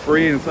broke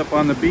free, and it's up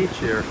on the beach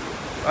here.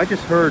 I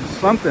just heard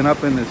something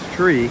up in this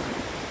tree.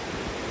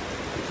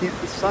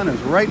 The sun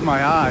is right in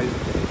my eyes.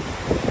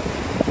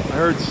 I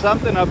heard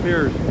something up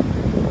here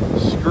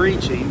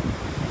screeching.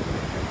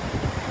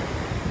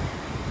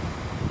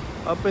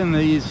 Up in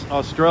these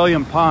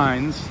Australian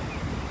pines.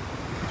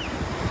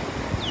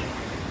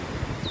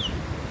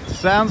 It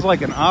sounds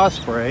like an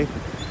osprey.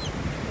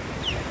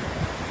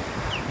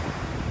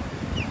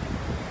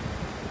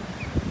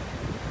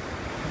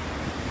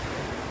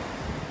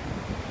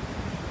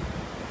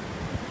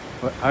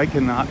 But I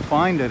cannot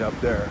find it up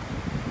there.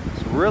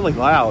 It's really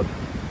loud.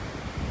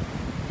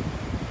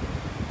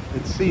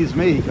 It sees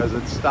me because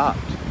it stopped.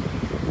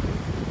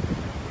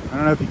 I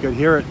don't know if you could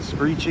hear it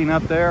screeching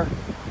up there.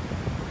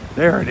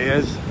 There it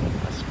is.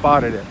 I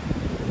spotted it.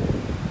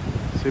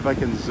 See if I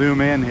can zoom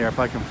in here, if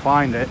I can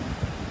find it.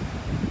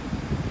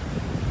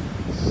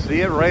 See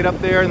it right up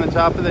there in the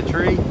top of the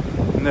tree?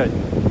 Not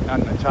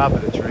in the top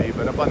of the tree,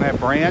 but up on that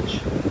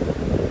branch.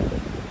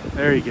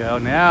 There you go.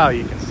 Now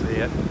you can see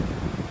it.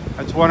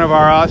 That's one of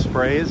our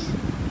ospreys.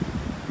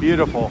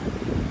 Beautiful,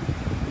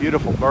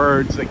 beautiful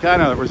birds. They kind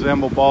of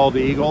resemble bald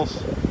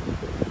eagles.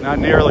 Not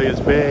nearly as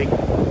big.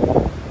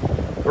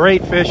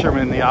 Great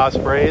fishermen, the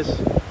ospreys.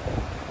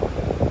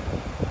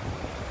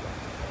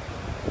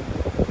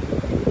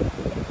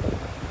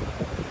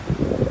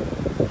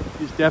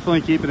 He's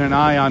definitely keeping an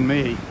eye on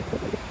me.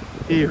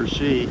 He or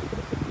she.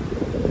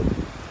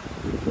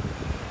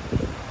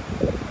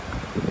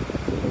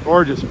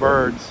 Gorgeous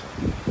birds.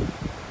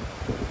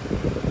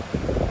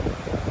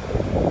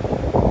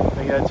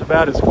 It's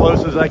about as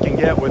close as I can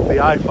get with the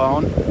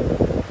iPhone.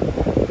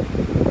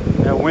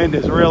 That wind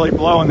is really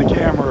blowing the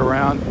camera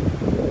around.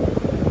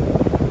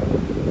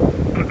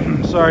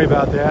 Sorry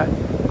about that.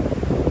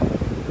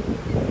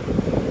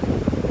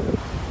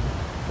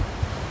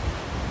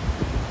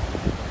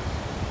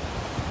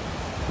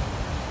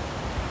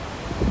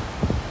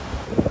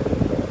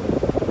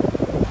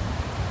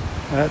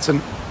 That's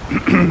an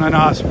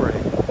osprey.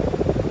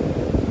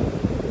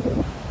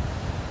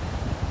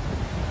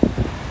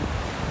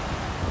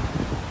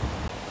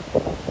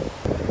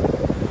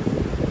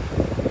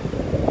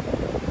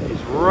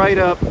 Right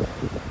up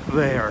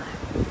there,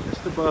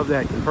 just above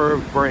that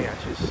curved branch.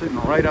 He's sitting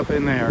right up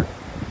in there.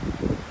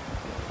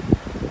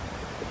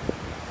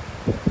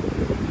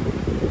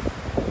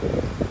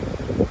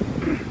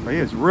 But he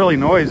was really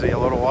noisy a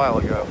little while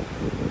ago.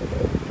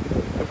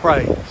 He'll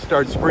probably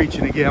start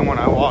screeching again when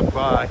I walk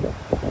by.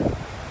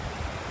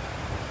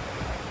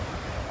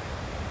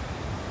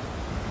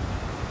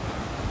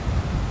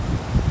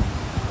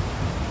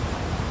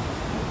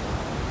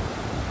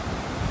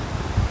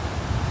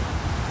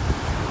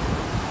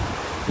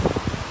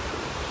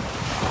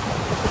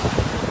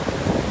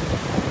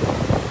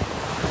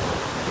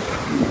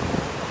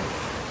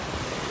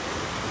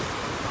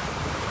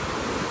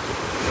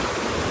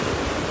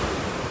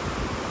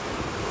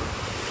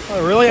 I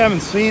really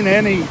haven't seen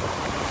any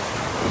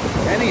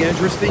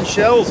interesting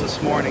shells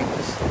this morning.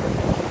 Just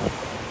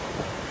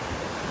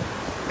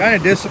kind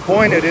of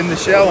disappointed in the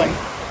shelling.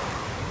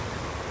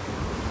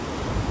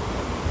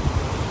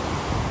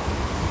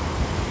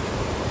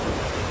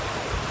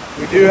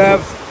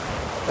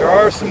 There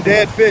are some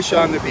dead fish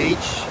on the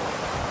beach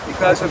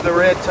because of the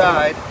red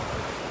tide.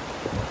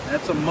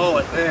 That's a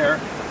mullet there.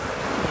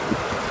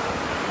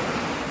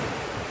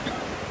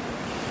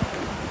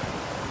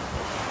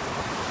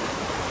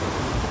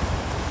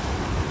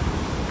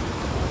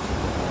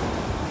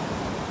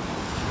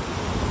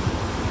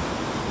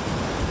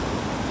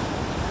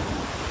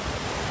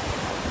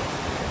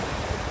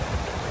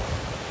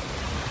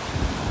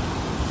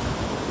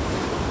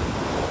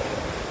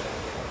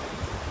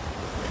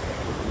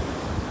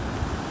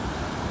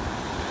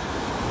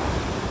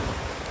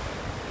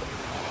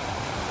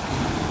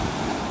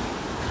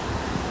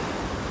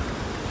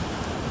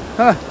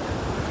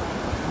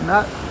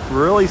 Not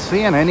really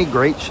seeing any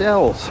great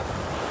shells.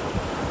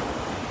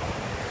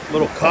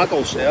 Little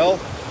cockle shell.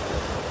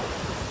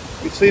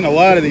 We've seen a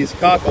lot of these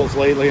cockles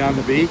lately on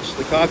the beach,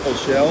 the cockle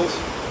shells.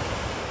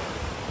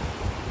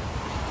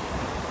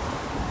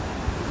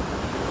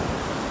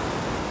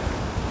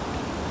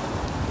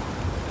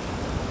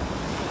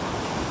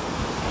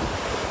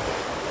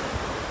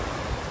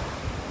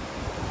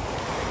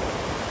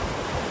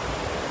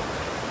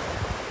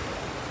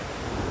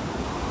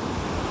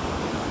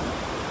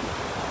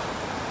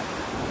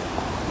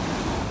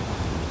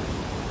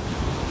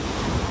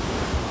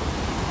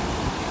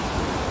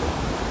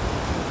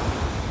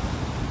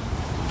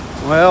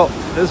 Well,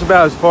 this is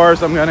about as far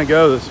as I'm going to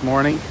go this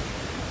morning.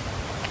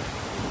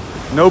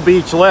 No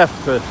beach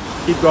left to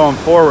keep going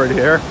forward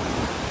here.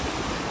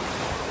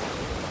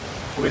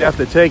 We'd have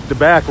to take the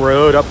back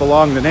road up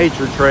along the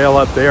nature trail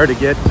up there to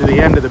get to the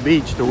end of the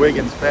beach to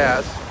Wiggins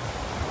Pass.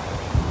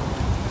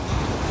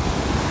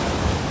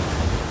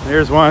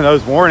 Here's one of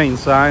those warning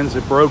signs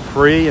that broke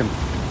free and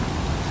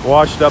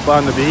washed up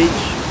on the beach.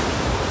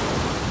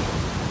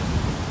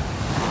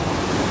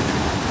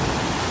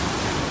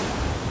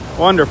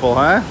 Wonderful,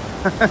 huh?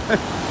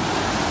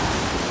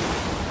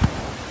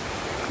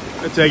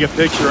 Let's take a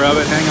picture of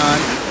it. Hang on.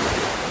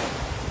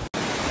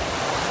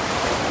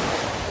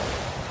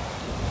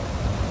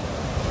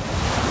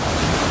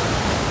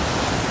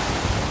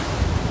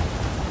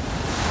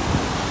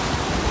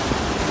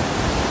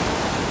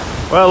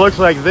 Well, it looks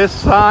like this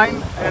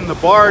sign and the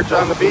barge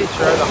on the beach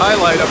are the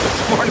highlight of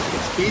this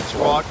morning's beach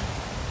walk.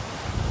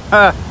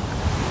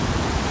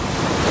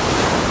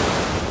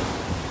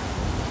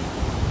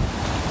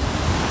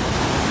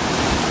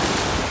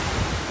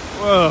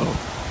 Whoa,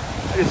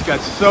 I just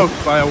got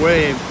soaked by a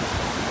wave.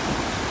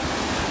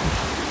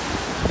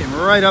 Came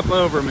right up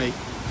over me.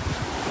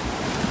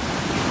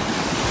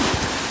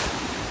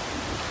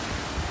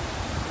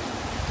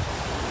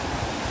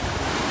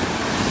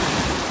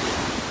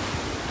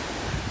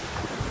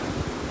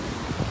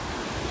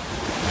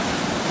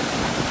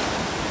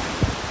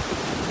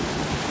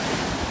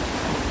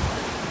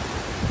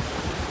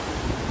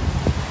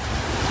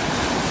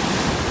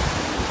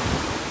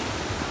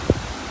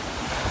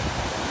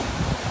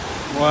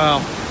 Wow.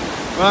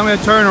 Well, I'm going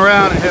to turn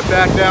around and head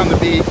back down the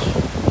beach.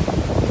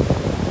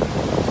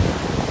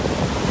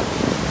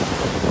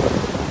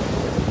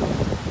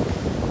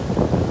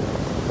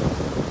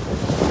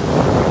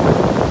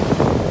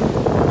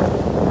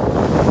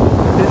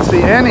 Didn't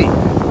see any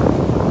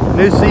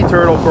new sea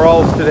turtle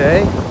crawls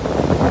today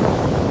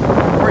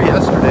or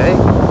yesterday.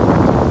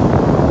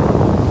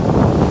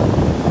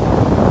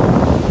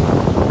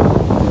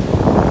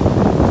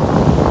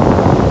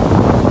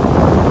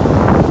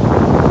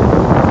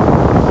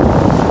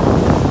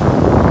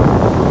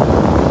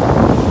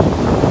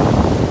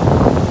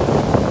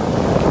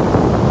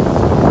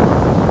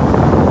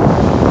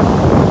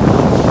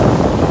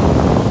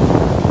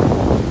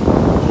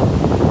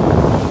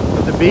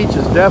 The beach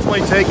is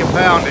definitely taking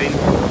pounding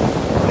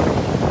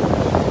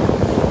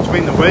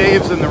between the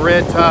waves and the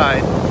red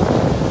tide.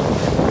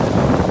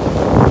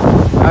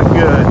 Not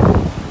good.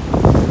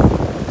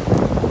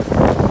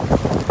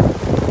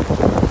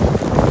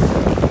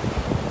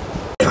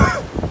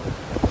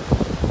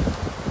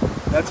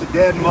 That's a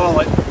dead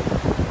mullet.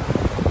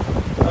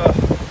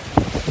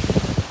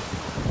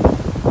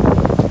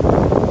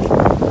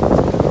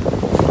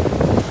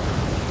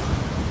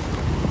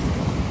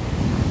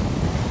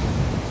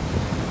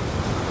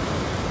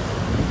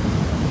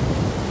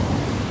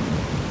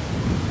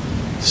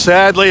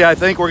 Sadly, I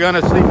think we're going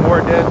to see more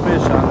dead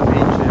fish on the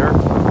beach here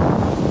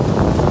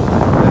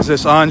as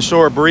this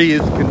onshore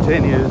breeze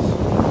continues.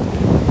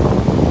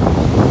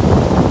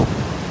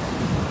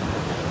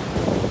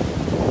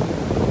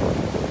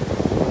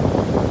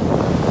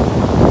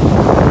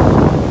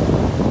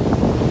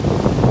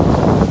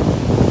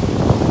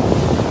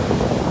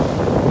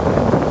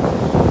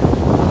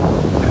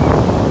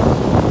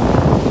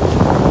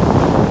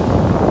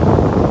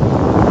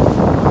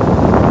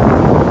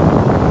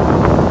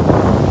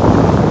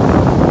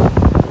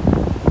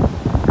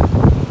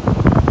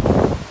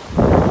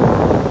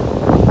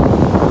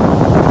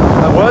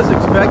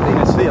 Expecting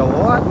to see a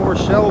lot more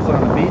shells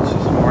on the beach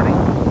this morning.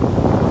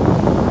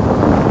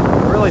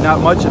 Really not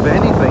much of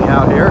anything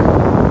out here.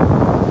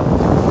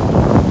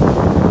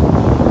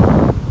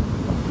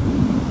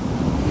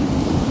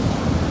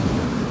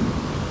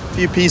 A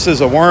few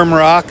pieces of worm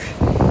rock.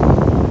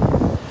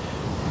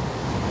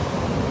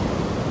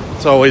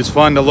 It's always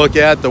fun to look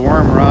at the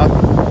worm rock,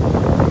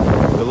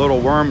 the little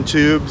worm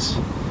tubes.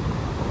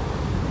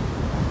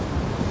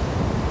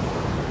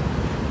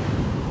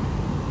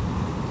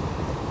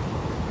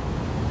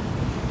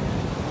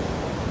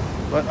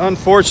 But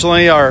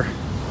unfortunately, our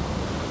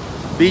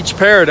beach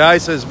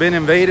paradise has been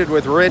invaded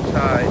with red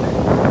tide.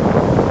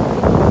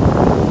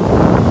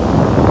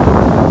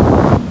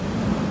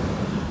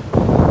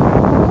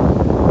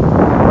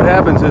 What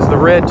happens is the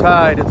red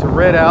tide, it's a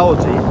red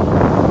algae.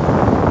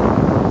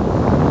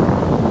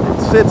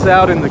 It sits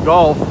out in the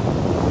Gulf.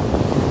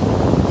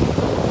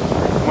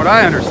 what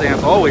I understand,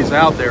 is always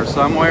out there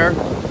somewhere.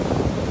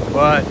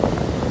 But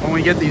when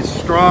we get these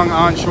strong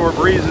onshore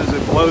breezes,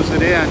 it blows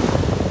it in,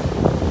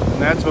 and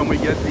that's when we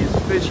get these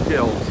fish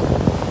kills.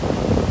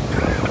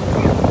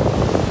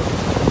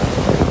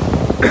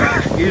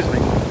 Excuse me.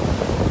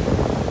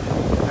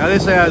 Now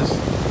this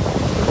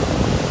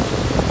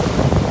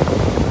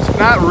it's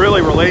not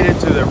really related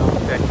to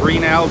that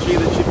green algae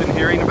that you've been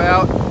hearing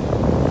about.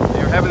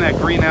 You're having that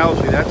green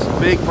algae, that's a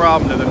big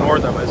problem to the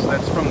north of us.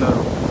 That's from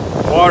the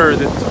water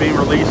that's being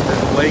released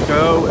at Lake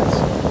O. It's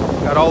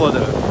got all of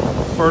the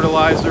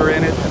fertilizer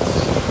in it.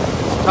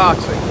 It's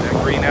toxic, that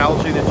green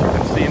algae that you've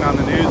been seeing on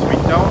the news. We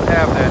don't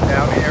have that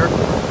down here.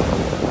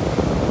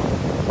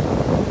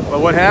 But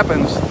what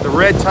happens, the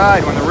red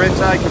tide, when the red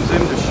tide comes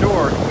into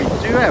shore, we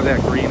do have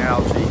that green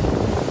algae.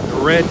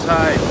 The red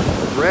tide,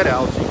 the red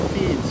algae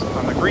feeds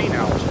on the green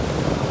algae.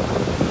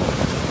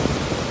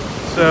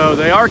 So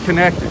they are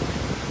connected.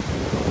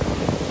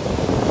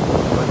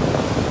 But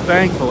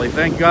thankfully,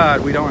 thank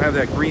God, we don't have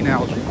that green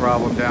algae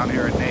problem down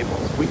here in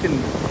Naples. We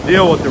can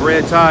deal with the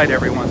red tide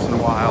every once in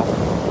a while.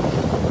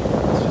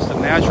 It's just a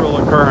natural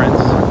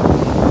occurrence.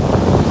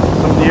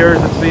 Some years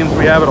it seems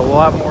we have it a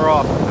lot more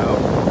often though.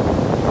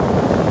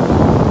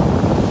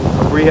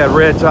 We had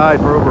red tide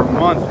for over a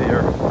month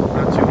here,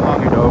 not too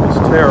long ago. It was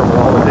terrible,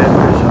 all the dead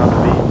fish on the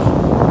beach.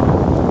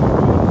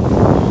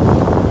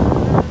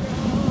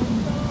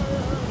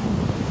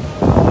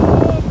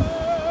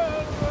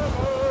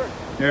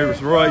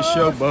 There's Roy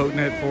showboating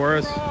it for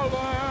us.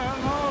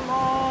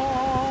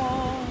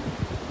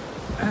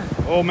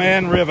 Old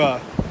Man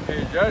River.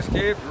 He just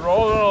keeps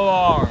rolling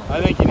along.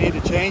 I think you need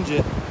to change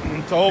it.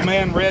 It's Old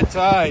Man Red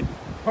Tide.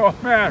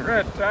 Old Man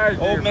Red Tide.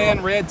 Old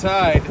Man Red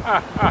Tide.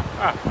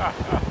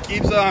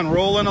 Keeps on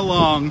rolling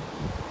along.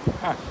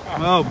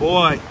 Oh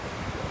boy.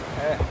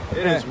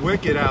 It is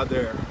wicked out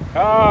there.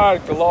 Ah,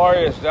 it's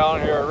glorious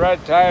down here.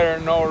 Red tide or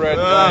no red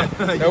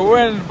tide. The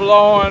wind's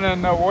blowing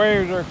and the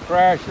waves are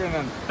crashing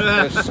and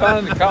the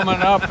sun's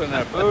coming up and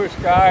the blue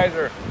skies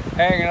are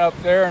hanging up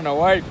there and the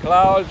white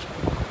clouds.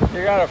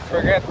 You gotta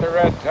forget the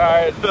red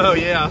tide. Oh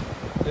yeah.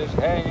 Just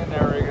hang in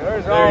there.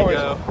 There's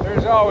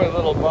always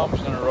little bumps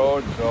in the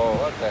road, so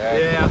what the heck.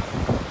 Yeah.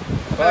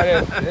 But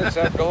it's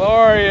a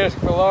glorious,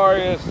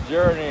 glorious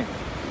journey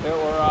that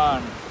we're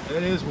on.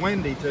 It is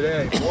windy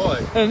today, boy.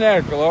 Isn't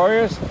that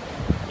glorious?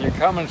 You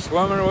coming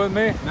swimming with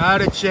me?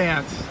 Not a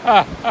chance.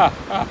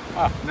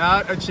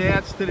 Not a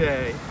chance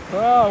today.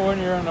 Well, when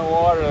you're in the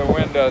water, the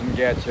wind doesn't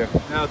get you.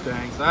 No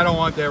thanks. I don't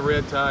want that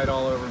red tide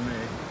all over me.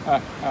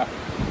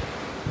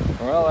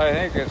 Well, I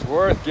think it's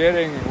worse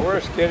getting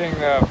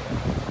the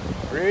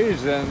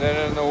breeze than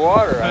in the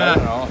water. I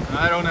don't know.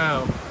 I don't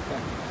know.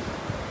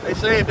 They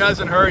say it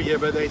doesn't hurt you,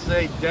 but they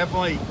say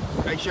definitely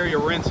make sure you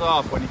rinse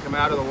off when you come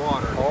out of the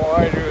water. Oh,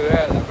 I do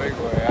that in a big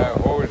way. I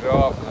hose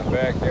off in the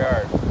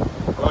backyard.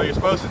 Well, you're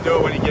supposed to do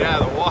it when you get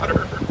out of the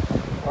water.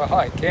 Well,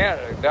 I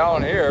can't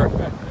down here.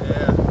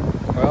 Yeah.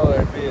 Well,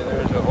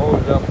 there's a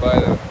hose up by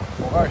the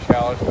wash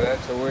house, but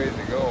that's a ways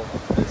to go.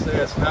 They say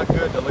it's not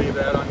good to leave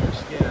that on your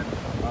skin.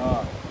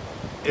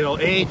 It'll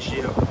age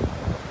you.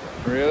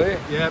 Really?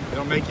 Yep,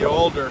 it'll make you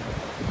older.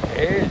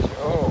 Age?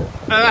 Oh.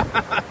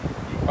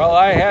 Well,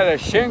 I had a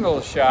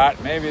shingle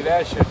shot. Maybe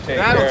that should take care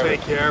of it. That'll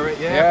take care of it,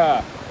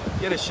 yeah.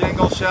 Get a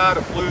shingle shot,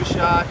 a flu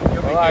shot,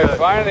 you'll be good. I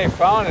finally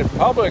found it.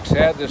 Publix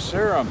had the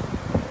serum.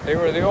 They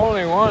were the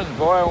only ones.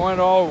 Boy, I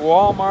went all,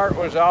 Walmart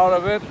was out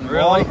of it, and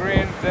really?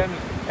 Walgreens didn't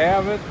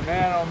have it.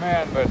 Man, oh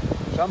man, but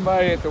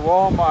somebody at the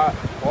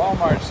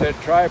Walmart said,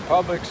 try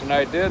Publix, and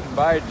I did. And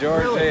by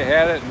George, really? They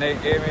had it, and they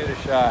gave me the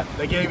shot.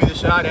 They gave you the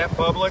shot at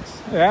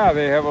Publix? Yeah,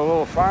 they have a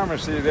little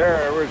pharmacy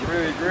there. It was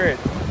really great.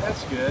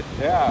 That's good.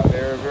 Yeah,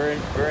 they were very,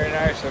 very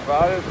nice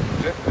about it.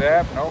 Zip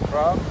zap, no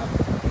problem.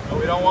 Well,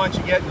 we don't want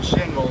you getting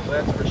shingles,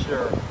 that's for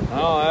sure.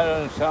 No, that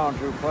doesn't sound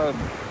too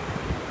pleasant.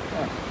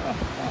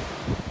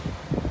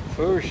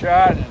 Flu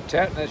shot and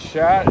tetanus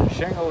shot and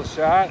shingles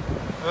shot.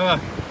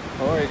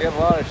 Boy, you get a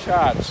lot of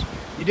shots.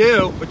 You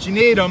do, but you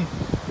need them.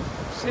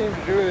 Seem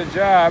to do the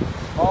job.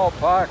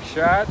 Smallpox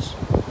shots.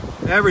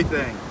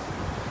 Everything.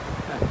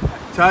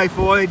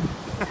 Typhoid.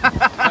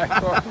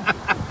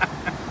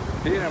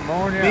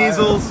 Pneumonia.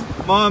 Measles,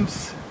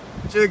 mumps,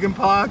 chicken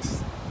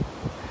pox.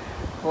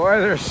 Boy,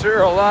 there's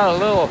sure a lot of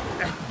little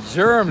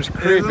germs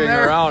creeping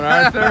around,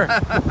 aren't there?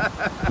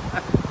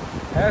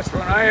 That's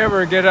when I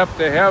ever get up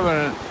to heaven,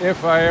 and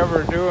if I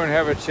ever do and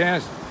have a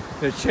chance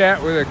to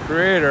chat with the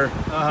Creator,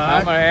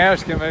 I'm going to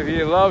ask Him if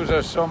He loves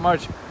us so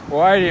much,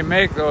 why did He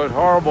make those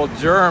horrible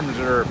germs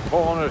that are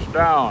pulling us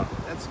down?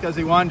 That's because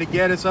He wanted to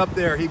get us up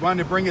there. He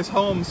wanted to bring us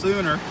home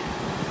sooner.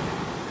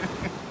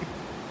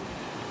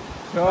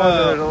 So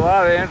there's a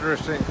lot of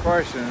interesting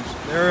questions.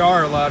 There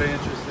are a lot of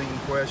interesting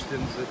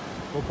questions that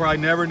we'll probably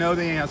never know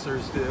the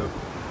answers to.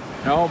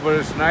 No, but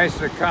it's nice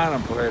to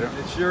contemplate them.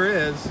 It sure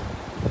is.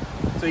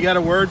 So you got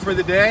a word for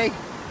the day?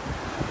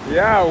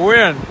 Yeah,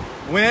 wind.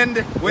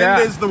 Wind?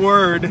 Wind is the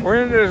word.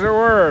 Wind is the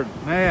word.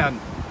 Man.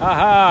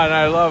 Aha, and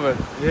I love it.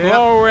 Yep.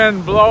 Blow,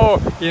 wind, blow.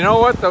 You know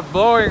what the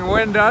blowing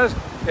wind does?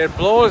 it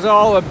blows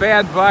all the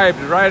bad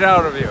vibes right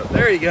out of you.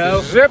 There you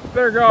go. Zip,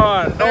 they're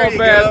gone. No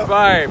bad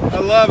vibes. I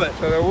love it.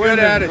 So the wind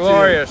is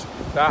glorious.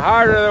 The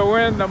harder the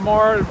wind, the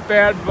more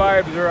bad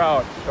vibes are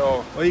out.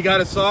 So. Well, you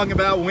got a song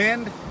about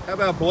wind? How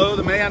about Blow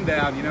the Man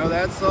Down? You know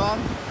that song?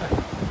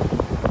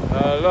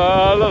 La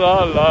la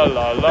la la la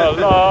la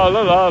la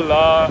la la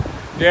la.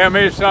 Give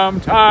me some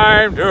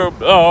time to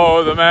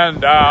blow the man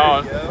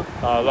down. There you go.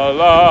 La la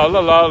la la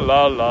la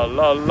la la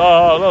la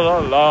la la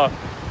la.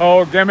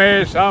 Oh, give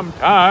me some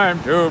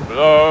time to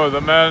blow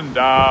the men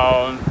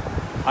down.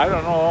 I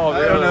don't know all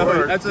the other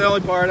words. That's the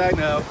only part I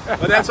know.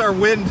 But that's our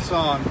wind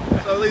song.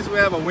 So at least we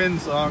have a wind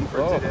song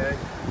for today.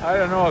 I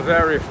don't know if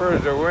that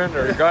refers to wind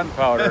or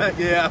gunpowder.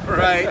 Yeah,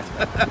 right.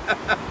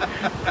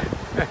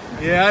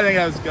 Yeah, I think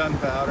that was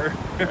gunpowder.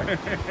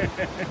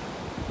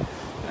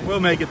 We'll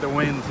make it the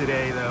wind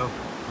today, though.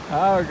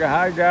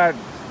 I got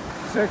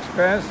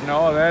sixpence.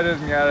 No, that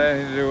hasn't got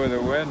anything to do with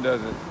the wind,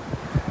 does it?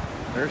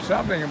 There's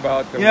something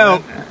about the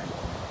wind.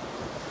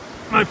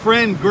 My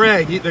friend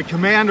Greg, the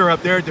commander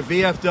up there at the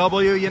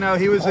VFW, you know,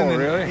 he was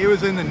he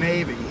was in the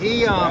Navy.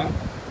 He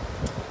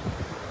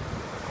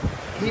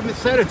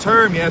said a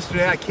term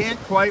yesterday. I can't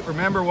quite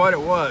remember what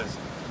it was.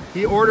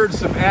 He ordered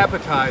some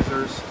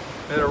appetizers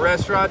at a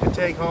restaurant to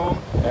take home.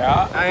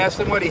 Yeah. I asked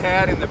him what he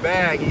had in the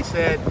bag. He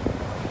said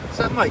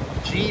something like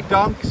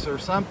G-dunks or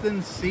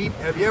something.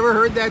 Have you ever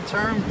heard that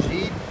term?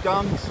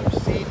 G-dunks or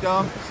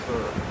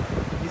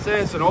C-dunks? He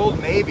said it's an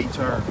old Navy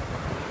term.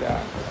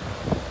 Yeah.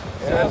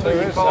 So that's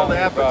what he called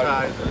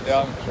appetizers.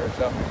 Dunks or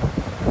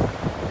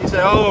something. He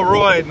said, "Oh,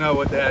 Roy'd know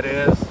what that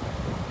is."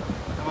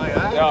 I'm like,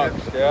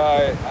 dunks.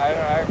 Yeah,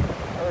 I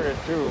heard it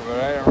too, but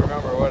I don't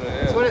remember what it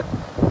is.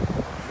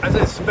 I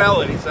said,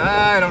 "Spell it." He said,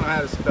 "I don't know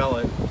how to spell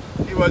it."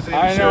 He wasn't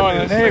even sure. I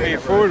know in the Navy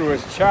food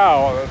was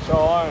chow. That's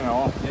all I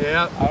know.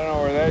 Yeah. I don't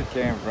know where that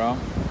came from.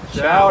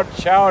 Chow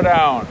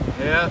down.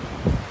 Yeah.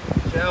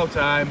 Chow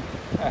time.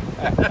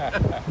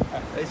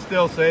 They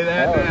still say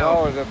that now. That was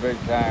always a big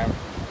time.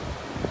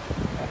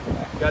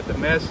 Got the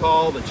mess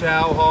hall, the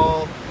chow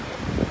hall.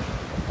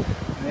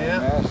 Yeah.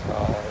 Mess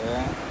hall,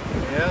 yeah.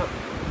 Yep.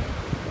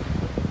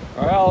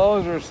 Well,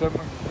 those are some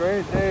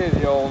great days,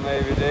 the old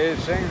Navy days.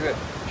 Things that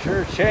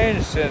sure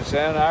changed since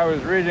then. I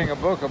was reading a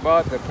book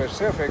about the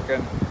Pacific,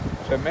 and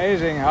it's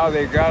amazing how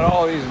they got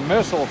all these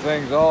missile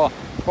things all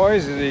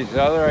poison each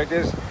other. I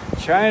guess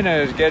China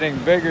is getting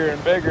bigger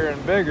and bigger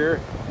and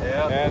bigger,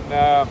 and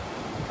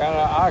kind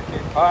of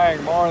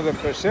occupying more of the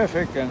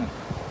Pacific and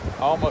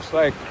almost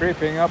like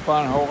creeping up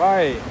on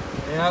Hawaii.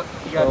 Yeah,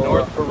 you got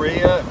North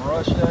Korea and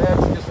Russia.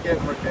 That's just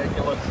getting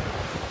ridiculous.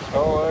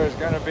 So there's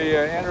going to be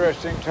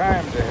interesting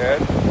times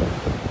ahead.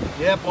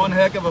 Yep, one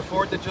heck of a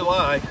 4th of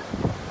July.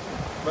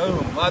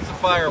 Boom, lots of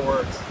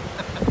fireworks.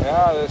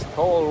 Yeah, this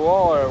Cold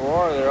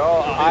War, they're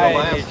all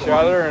eyeing each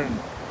other and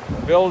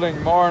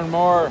building more and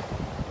more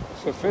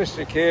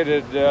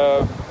sophisticated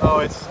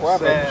it's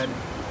weapons. Sad.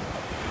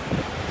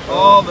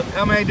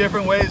 How many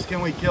different ways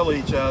can we kill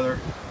each other?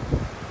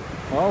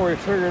 Well, we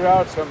figured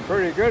out some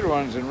pretty good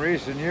ones in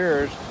recent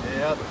years.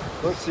 Yep.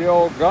 Puts the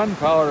old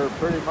gunpowder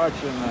pretty much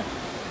in the...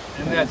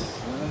 Isn't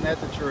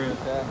that the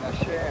truth? And a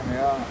shame,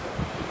 yeah.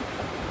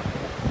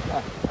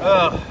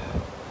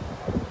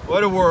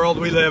 What a world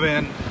we live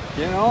in.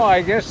 You know,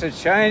 I guess the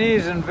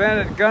Chinese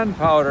invented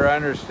gunpowder, I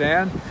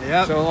understand,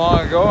 yep. So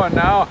long ago, and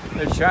now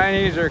the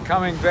Chinese are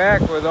coming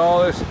back with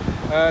all this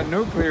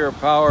nuclear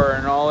power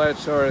and all that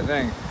sort of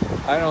thing.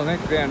 I don't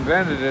think they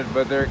invented it,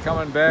 but they're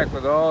coming back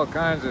with all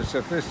kinds of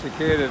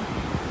sophisticated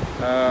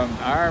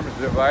arms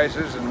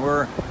devices, and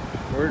we're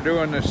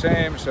doing the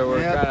same, so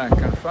we're kind of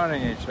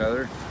confronting each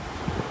other.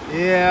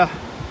 Yeah,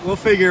 we'll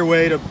figure a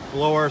way to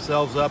blow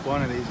ourselves up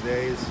one of these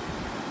days.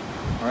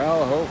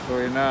 Well,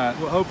 hopefully not.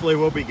 Well, hopefully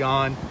we'll be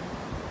gone.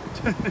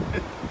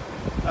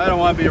 I don't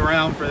want to be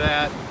around for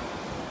that.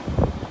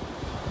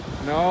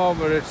 No,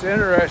 but it's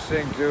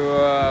interesting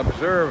to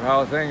observe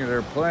how things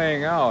are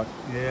playing out.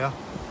 Yeah.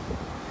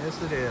 Yes,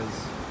 it is.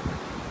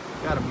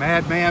 Got a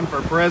madman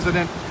for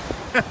president.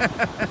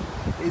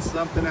 He's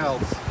something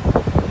else.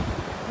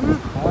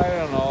 I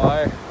don't know.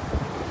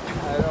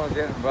 I don't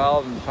get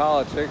involved in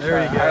politics.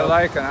 There you go. I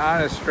like an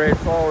honest,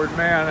 straightforward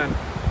man,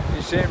 and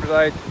he seems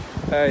like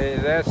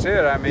that's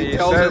it. I mean, he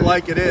tells it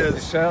like it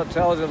is. He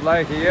tells it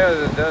like he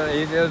is.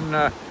 He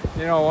doesn't,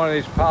 you know, one of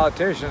these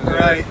politicians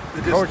right.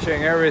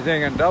 Coaching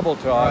everything in double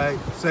talk. Right.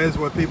 Says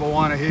what people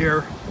want to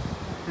hear.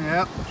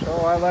 Yep. So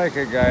I like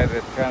a guy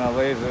that kind of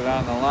lays it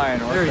on the line.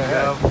 There you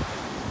go.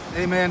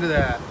 Amen to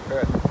that.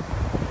 Good.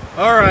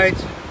 All right.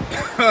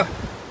 I'm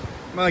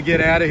going to get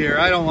out of here.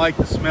 I don't like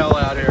the smell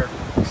out here.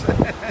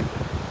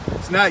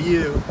 It's not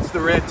you. It's the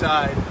red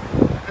tide.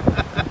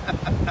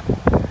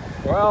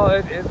 Well,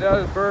 it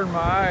does burn my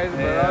eyes,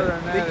 but other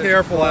than that, be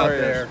careful out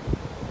there.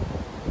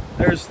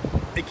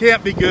 It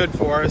can't be good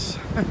for us.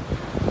 Well,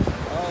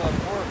 the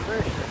poor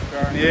fish are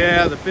starting.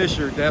 Yeah, the fish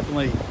are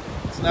definitely,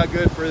 it's not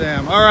good for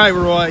them. All right,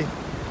 Roy.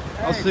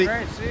 Hey, I'll see.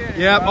 Great seeing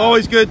you. Yep,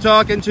 always good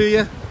talking to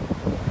you.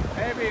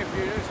 Maybe if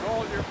you just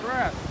hold your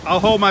breath. I'll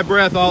hold my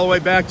breath all the way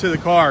back to the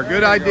car.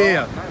 Good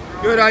idea.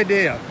 Good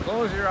idea.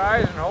 close your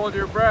eyes and hold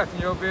your breath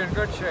and you'll be in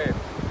good shape.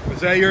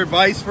 Was that your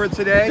advice for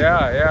today?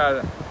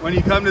 Yeah. When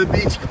you come to the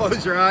beach,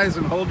 close your eyes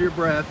and hold your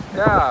breath.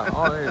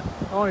 Yeah,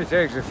 only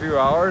takes a few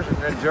hours,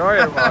 and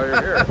enjoy it while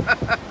you're here.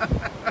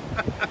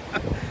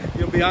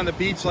 You'll be on the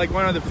beach like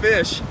one of the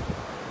fish.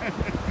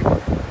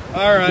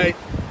 All right,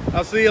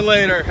 I'll see you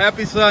later.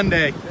 Happy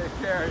Sunday. Take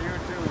care, you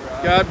too,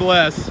 Rob. God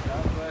bless.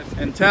 God bless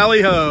you. And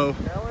tally ho.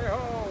 Tally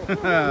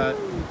ho.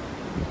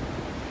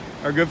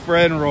 Our good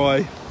friend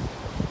Roy.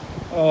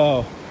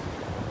 Oh.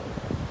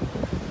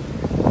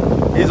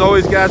 He's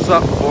always got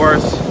something for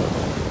us.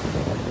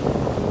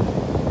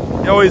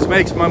 He always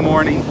makes my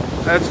morning,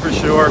 that's for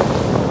sure.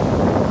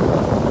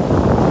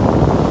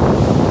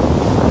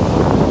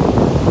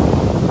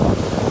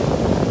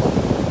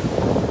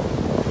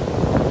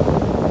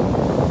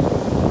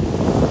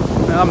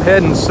 Now I'm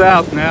heading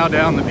south now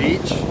down the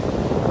beach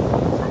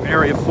from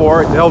Area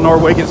 4 at Del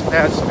Norwiggins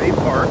Pass State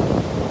Park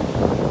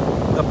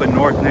up in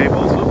North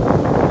Naples.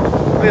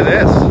 Look at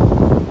this.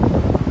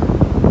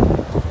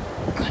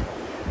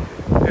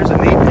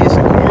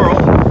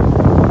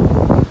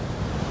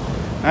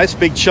 Nice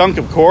big chunk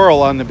of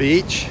coral on the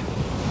beach.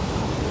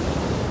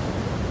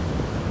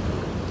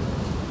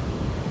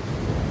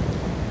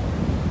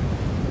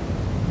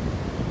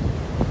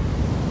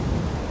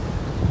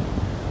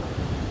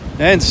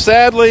 And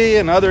sadly,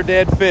 another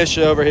dead fish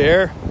over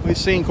here. We've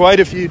seen quite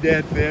a few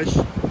dead fish.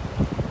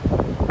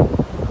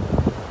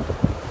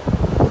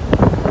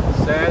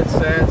 Sad,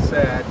 sad,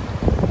 sad.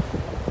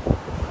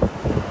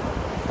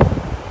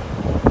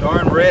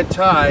 Darn red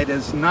tide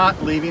is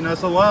not leaving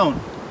us alone.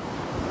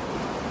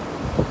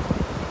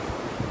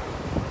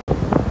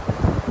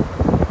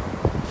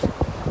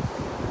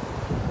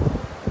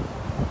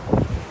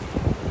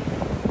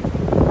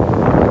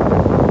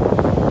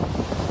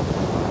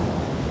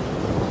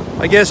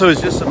 I guess it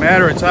was just a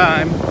matter of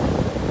time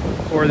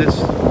before this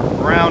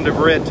round of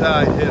red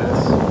tide hit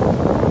us.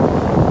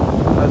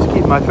 I was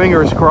keeping my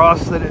fingers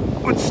crossed that it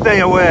would stay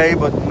away,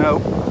 but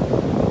nope.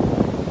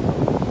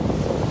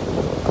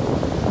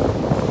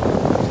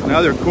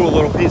 Another cool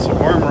little piece of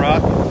worm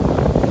rock.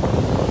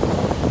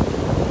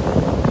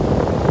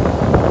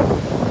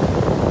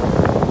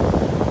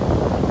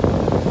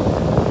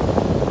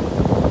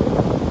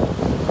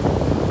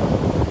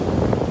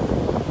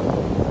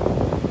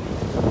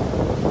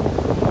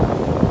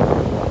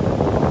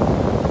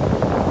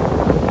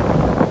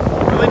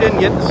 Didn't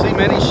get to see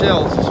many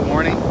shells this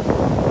morning.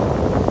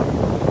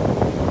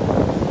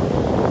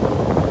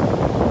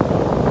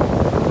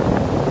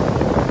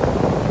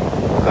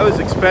 I was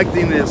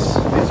expecting these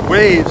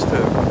waves to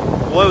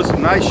blow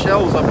some nice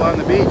shells up on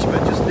the beach,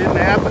 but it just didn't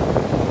happen.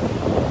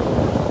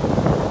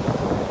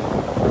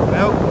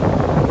 Nope.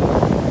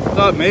 I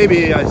thought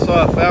maybe I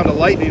found a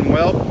lightning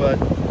whelk, but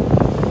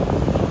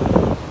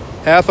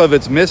half of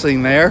it's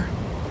missing there.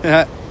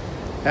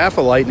 Half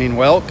a lightning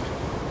whelk.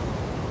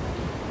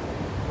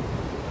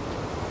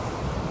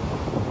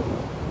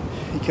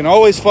 You can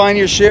always find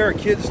your share of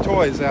kids'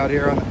 toys out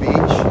here on the beach.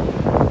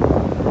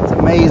 It's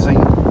amazing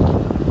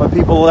what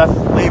people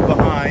leave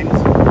behind.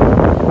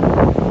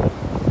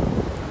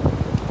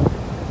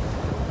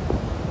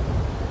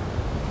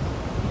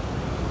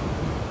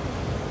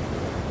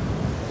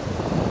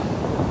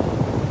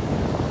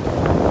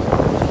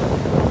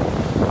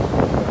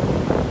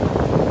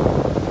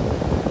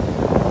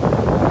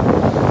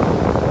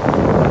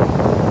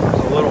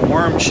 There's a little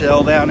worm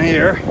shell down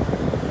here.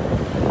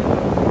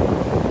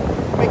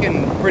 We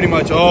can pretty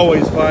much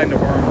always find a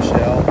worm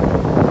shell.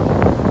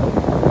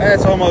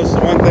 That's almost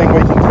the one thing we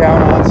can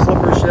count on,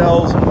 slipper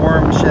shells and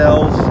worm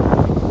shells.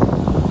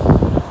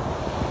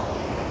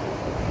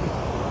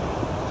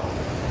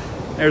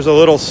 There's a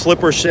little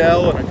slipper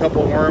shell and a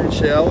couple worm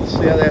shells.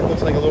 See how that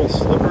looks like a little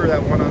slipper,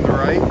 that one on the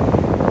right?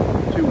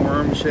 2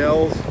 worm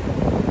shells.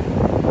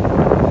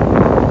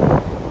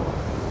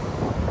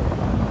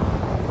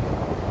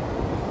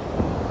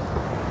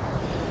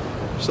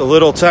 Just a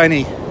little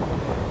tiny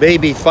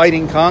baby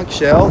fighting conch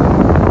shell.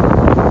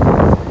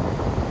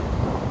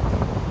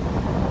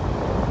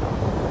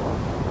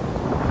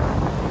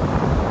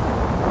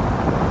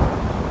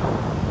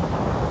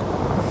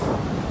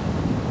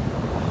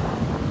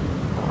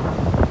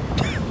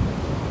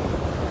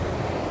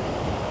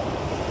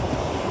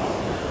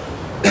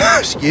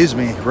 Excuse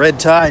me, red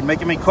tide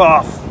making me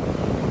cough.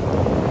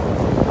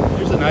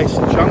 There's a nice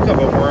chunk of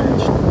a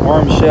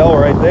worm shell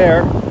right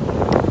there.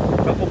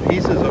 A couple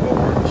pieces of a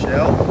worm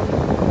shell.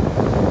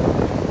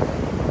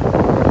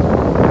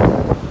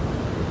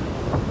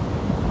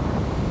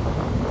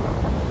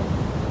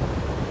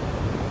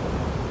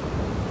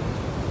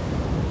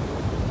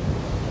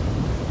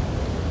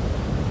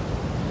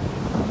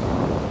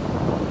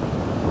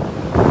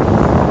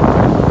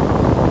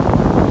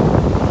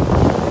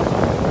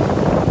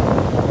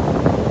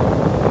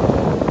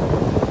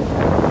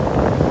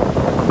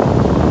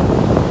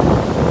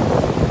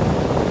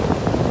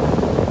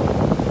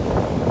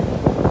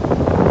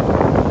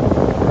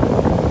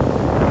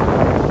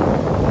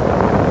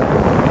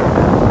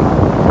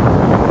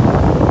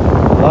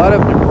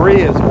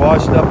 Is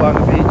washed up on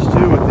the beach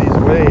too with these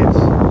waves.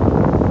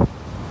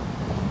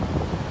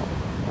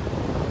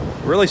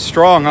 Really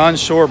strong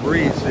onshore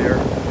breeze here,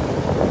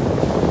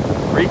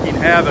 wreaking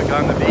havoc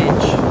on the beach.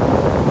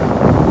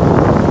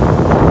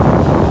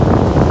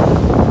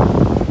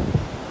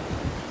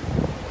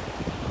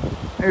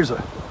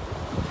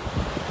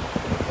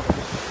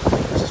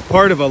 This is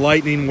part of a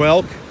lightning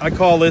whelk. I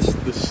call this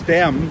the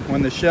stem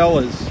when the shell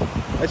is,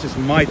 that's just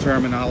my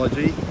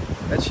terminology.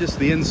 That's just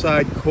the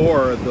inside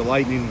core of the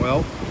lightning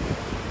whelk.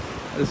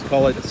 I just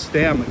call it a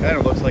stem. It kind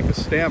of looks like a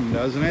stem,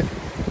 doesn't it?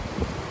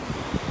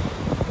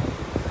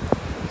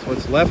 That's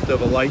what's left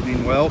of a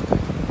lightning whelk.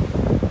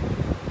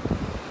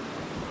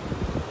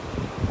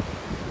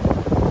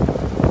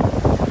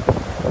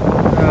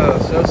 Oh,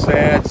 so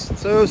sad.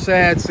 So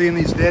sad seeing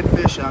these dead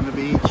fish on the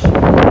beach.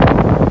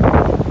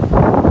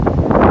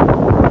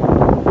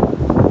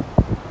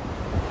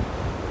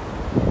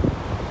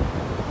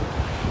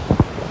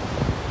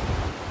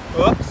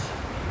 Whoops.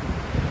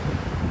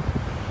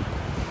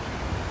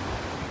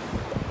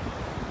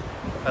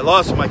 I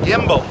lost my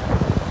gimbal.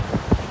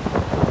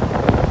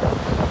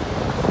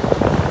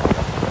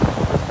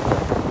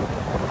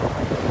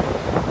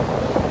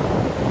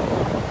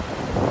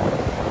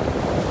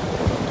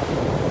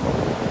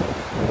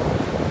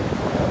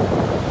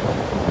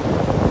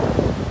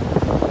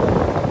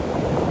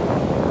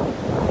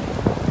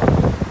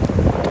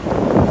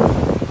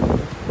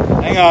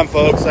 Hang on,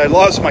 folks, I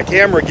lost my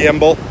camera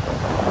gimbal.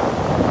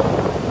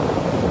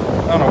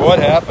 I don't know what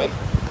happened.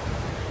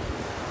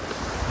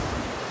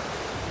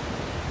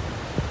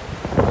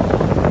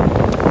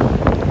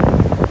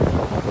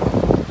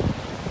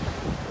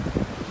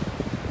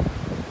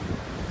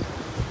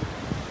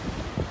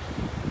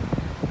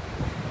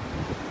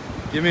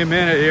 Give me a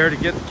minute here to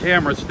get the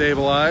camera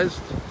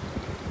stabilized.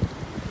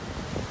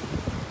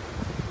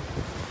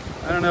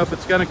 I don't know if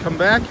it's going to come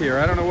back here.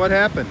 I don't know what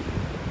happened.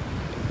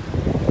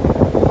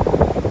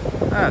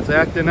 Ah, it's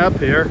acting up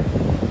here.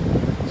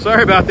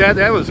 Sorry about that.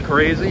 That was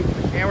crazy.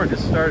 The camera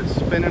just started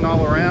spinning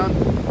all around.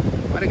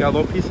 Might have got a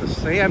little piece of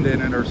sand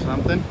in it or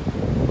something.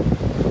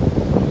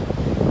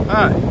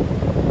 Ah.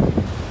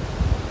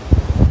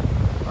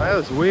 That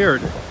was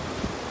weird.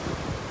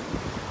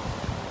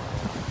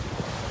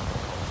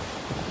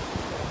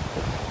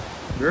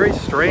 Very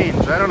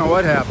strange. I don't know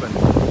what happened.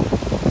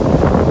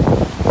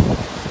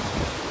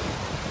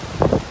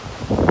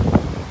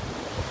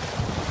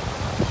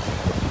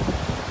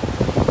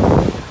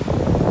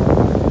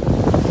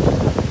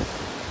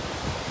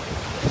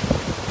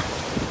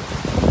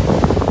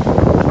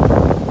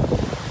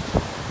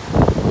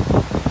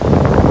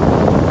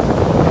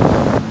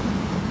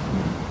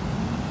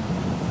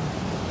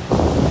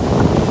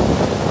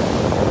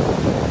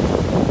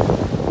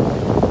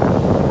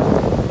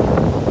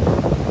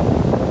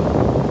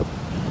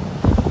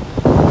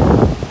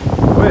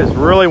 It's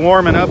really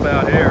warming up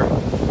out here. It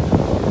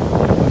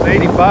was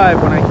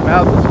 85 when I came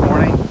out this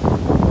morning.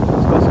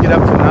 It's supposed to get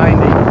up to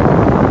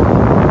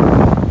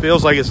 90.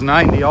 Feels like it's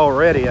 90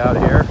 already out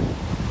here.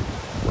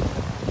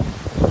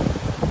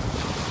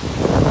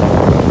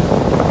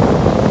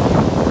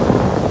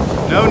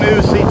 No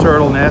new sea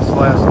turtle nests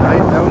last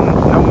night.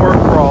 No more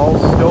crawls.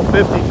 Still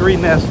 53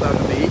 nests on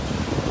the beach.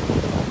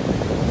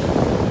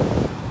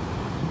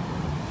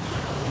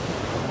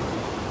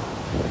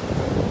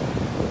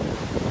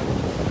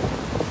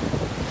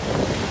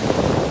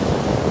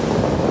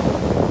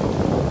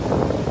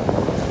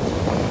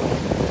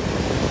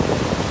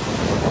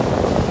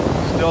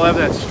 Still have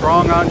that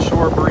strong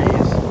onshore breeze.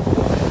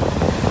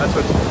 That's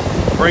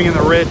what's bringing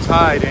the red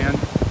tide in.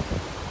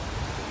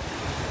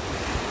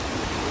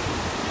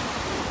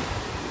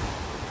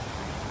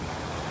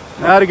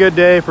 Not a good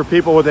day for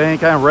people with any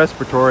kind of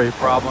respiratory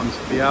problems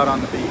to be out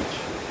on the beach.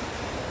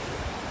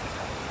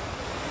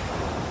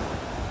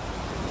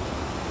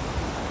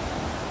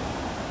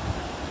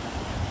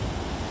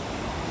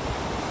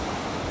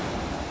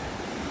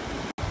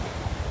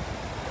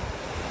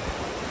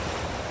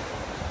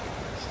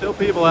 Still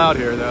people out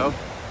here though,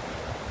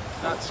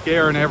 not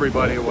scaring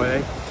everybody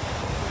away.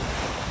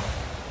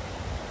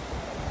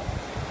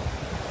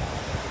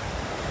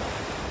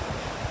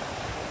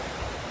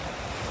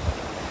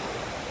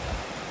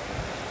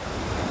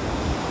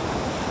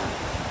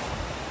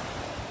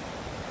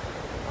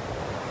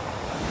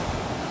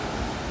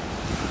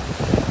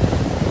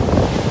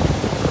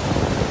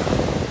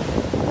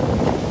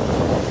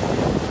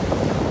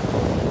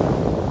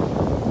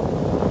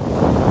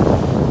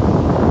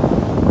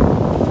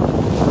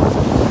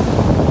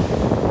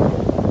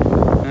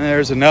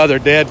 There's another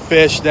dead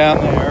fish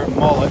down there,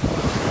 mullet.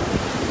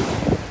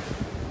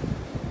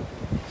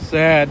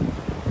 Sad.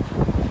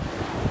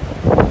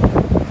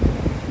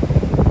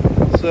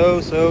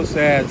 So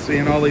sad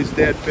seeing all these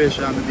dead fish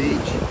on the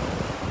beach.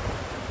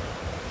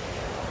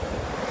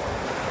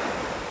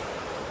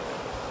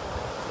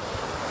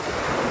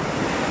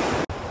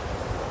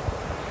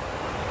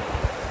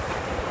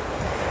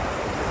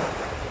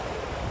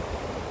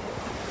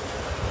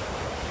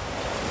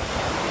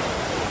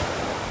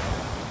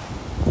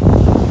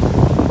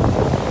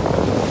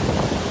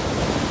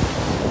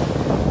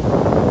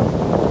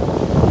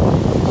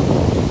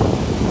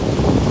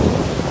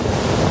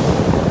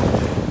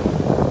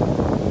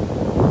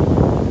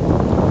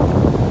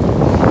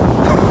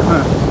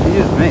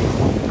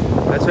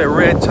 That's that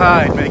red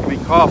tide making me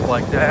cough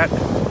like that.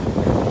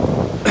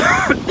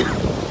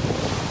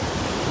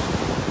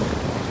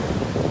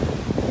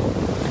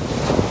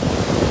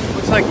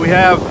 Looks like we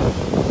have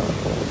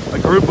a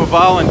group of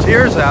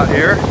volunteers out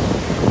here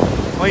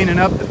cleaning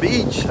up the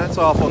beach. That's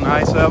awful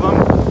nice of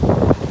them.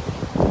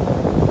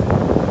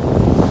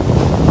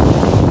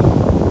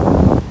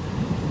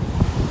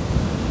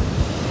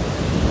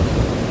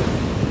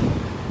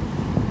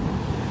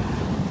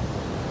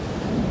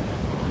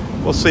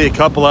 We'll see a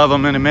couple of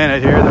them in a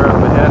minute here. They're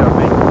up ahead of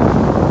me.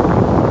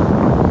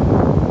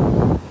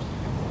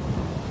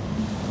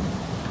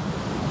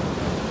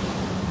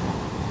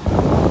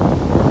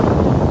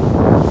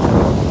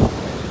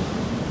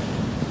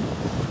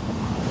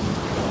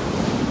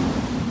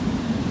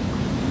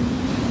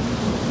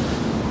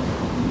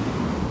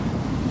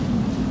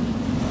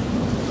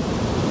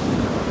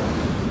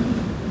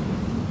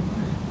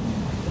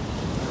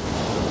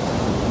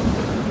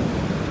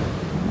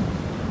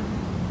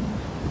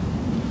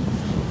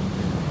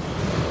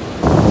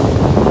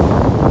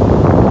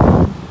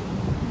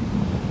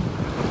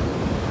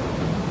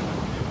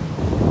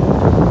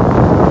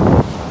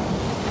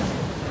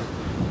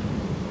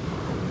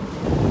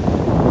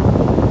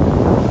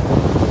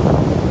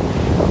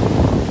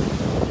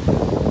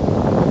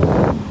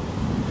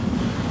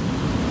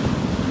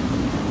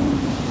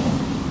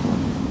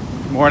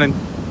 Morning.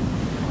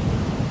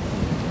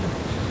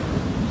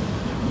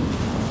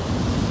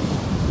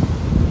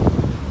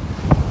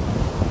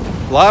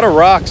 A lot of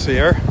rocks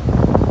here.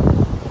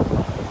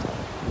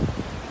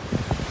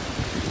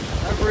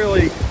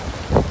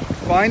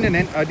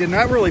 I did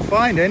not really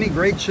find any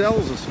great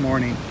shells this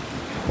morning.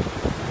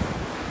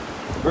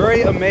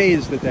 Very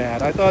amazed at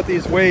that. I thought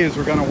these waves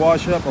were going to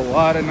wash up a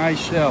lot of nice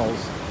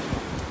shells,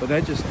 but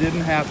that just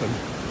didn't happen.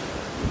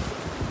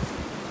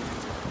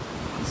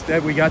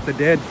 Instead, we got the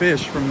dead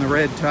fish from the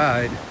red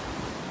tide.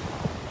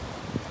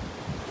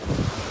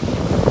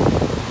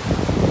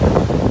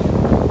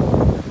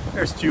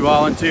 There's two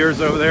volunteers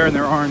over there in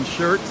their orange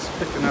shirts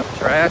picking up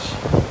trash.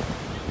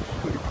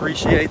 We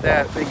appreciate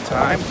that big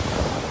time.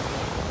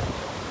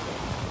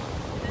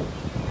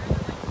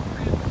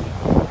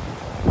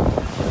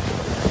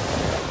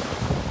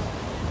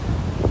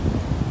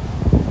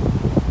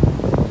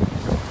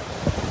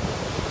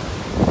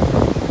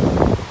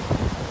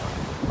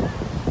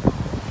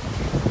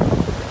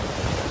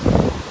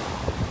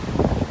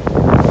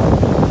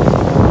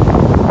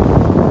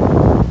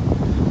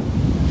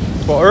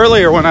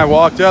 Earlier when I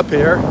walked up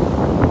here,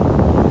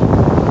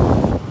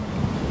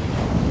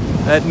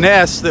 that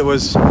nest that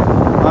was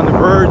on the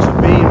verge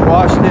of being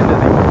washed into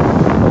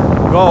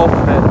the Gulf,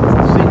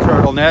 that sea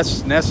turtle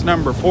nest, nest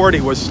number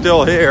 40, was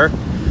still here.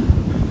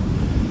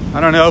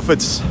 I don't know if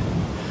it's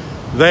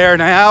there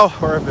now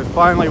or if it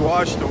finally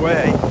washed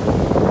away. It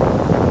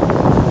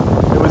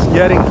was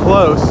getting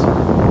close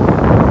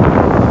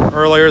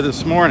earlier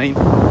this morning.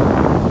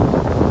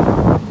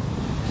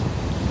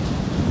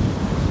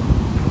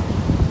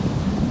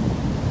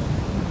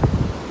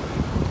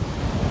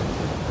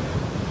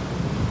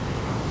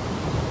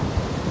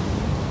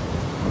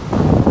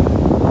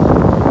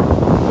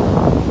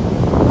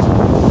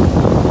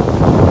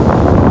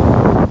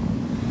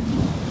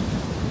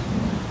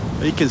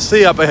 You can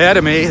see up ahead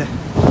of me, excuse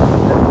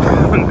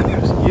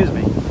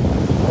me,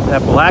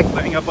 that black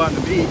thing up on the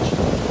beach.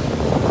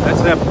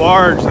 That's that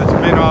barge that's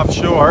been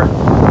offshore,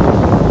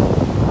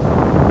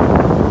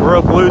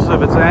 broke loose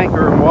of its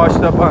anchor and washed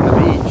up on the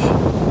beach.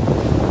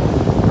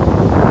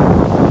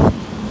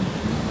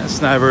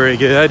 That's not very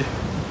good.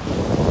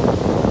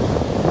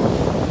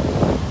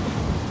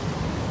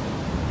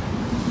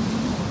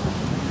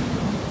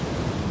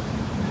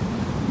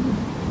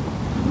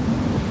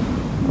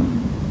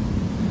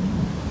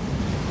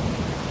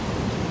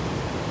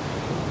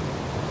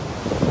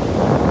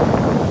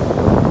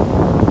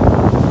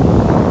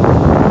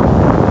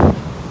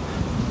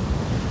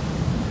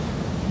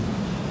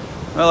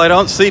 Well, I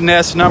don't see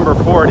nest number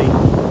 40.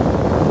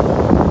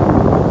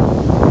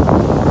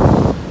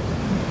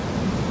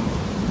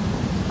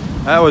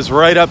 That was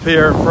right up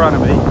here in front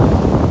of me.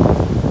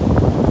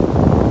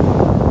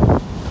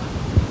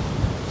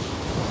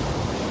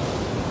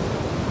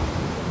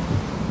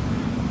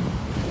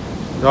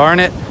 Darn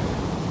it.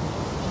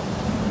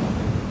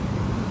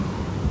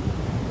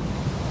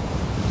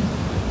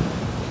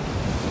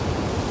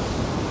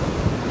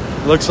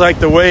 Looks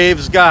like the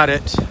waves got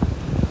it.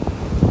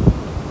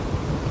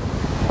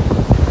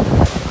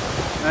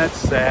 That's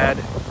sad.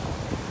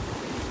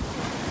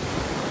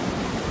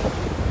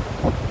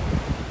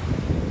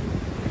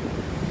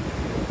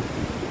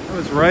 It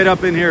was right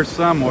up in here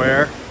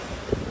somewhere.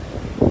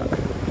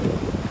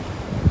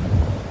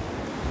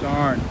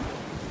 Darn.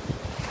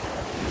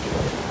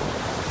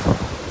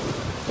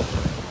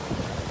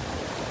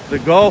 The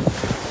Gulf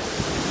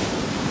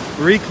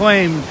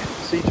reclaimed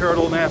sea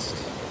turtle nest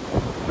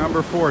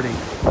number 40.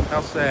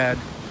 How sad.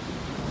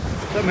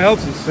 Something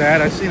else is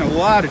sad. I've seen a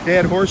lot of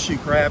dead horseshoe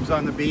crabs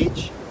on the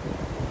beach.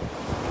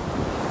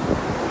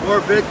 More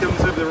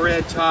victims of the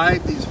red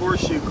tide, these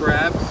horseshoe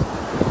crabs.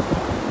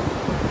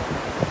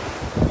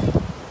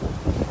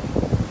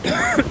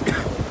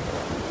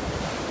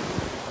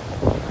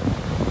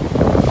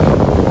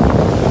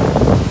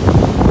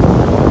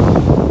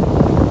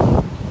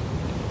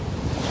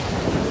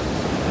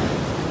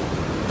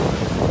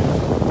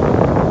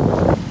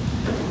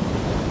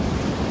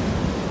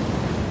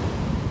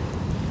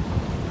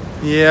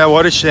 Yeah,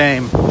 what a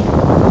shame. I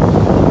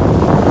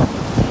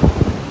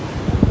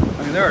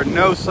mean, there are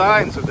no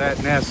signs of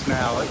that nest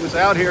now. It was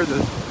out here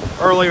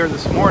earlier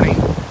this morning,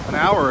 an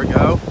hour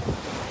ago.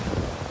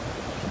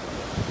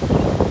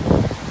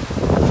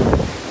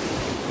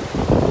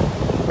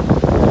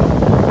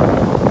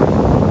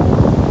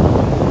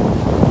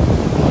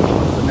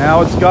 But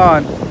now it's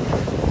gone.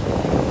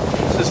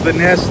 This is the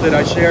nest that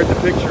I shared the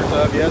pictures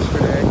of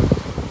yesterday.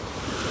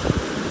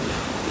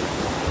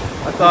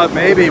 I thought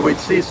maybe we'd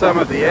see some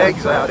of the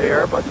eggs out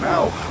here, but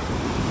no.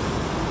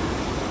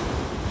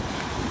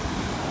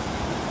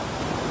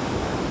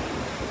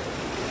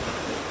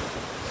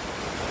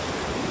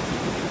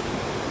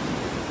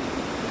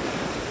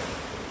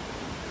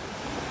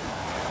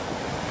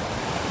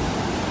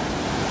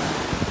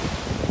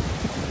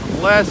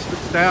 Unless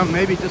it's down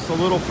maybe just a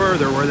little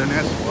further where the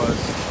nest was.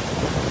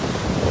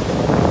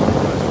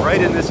 It was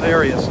right in this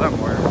area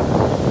somewhere.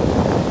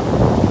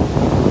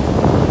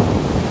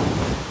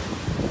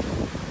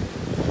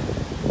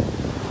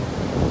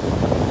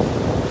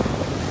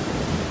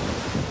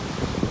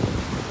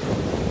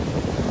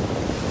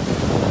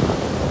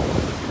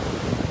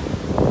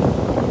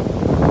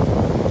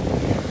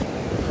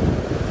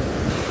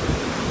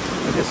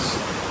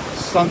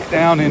 Sunk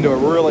down into a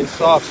really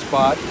soft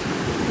spot.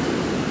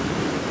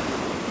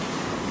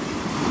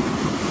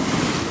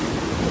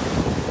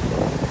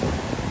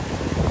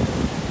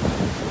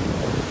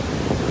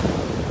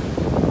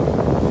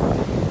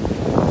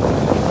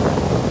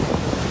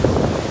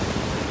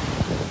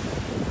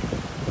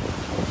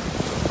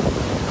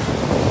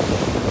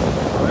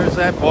 There's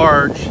that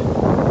barge. It's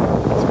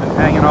been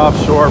hanging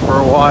offshore for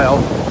a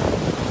while.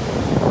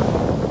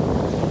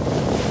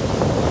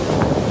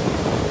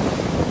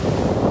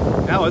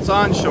 Now it's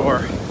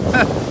onshore.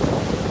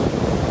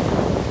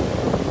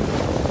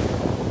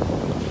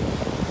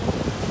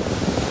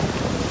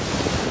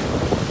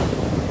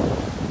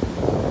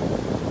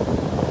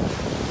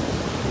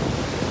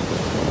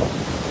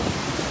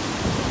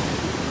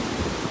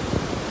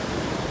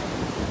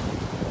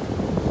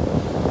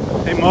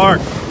 Hey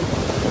Mark,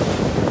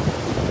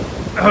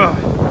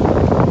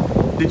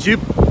 did you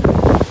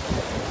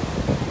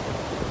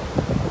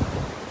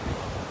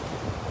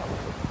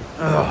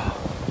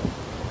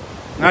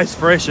nice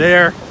fresh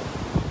air.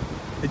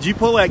 Did you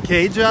pull that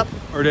cage up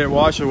or did it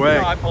wash away?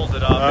 No, I pulled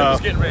it up. It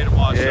was getting ready to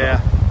wash up.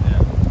 Yeah.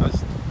 I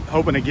was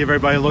hoping to give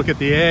everybody a look at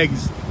the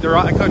eggs.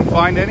 I couldn't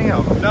find any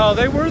of them. No,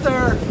 they were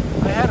there.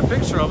 I had a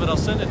picture of it. I'll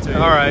send it to you.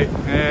 All right.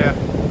 Yeah.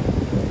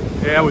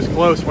 Yeah, it was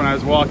close when I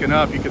was walking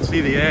up. You could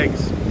see the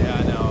eggs. Yeah,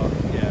 I know.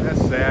 Yeah.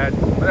 That's sad.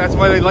 But that's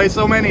why they lay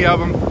so many of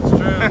them. It's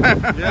true.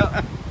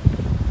 Yeah.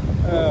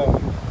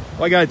 Well,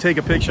 I got to take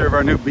a picture of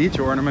our new beach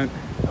ornament.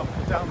 Oh,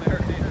 down there,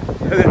 Peter.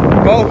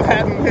 Both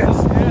had this.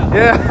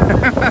 Yeah.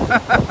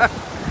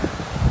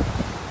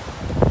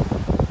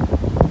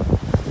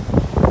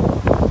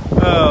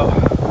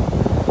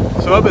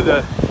 So up at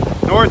the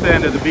north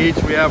end of the beach,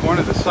 we have one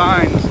of the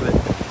signs that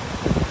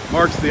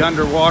marks the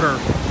underwater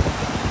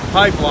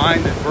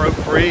pipeline that broke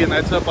free, and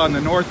that's up on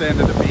the north end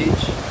of the beach.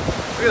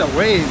 Look at the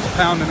waves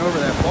pounding over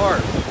that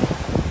barge.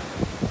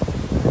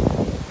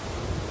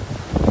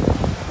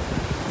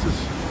 This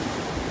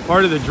is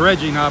part of the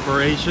dredging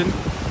operation.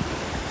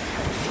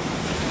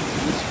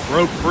 This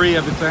broke free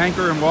of its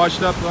anchor and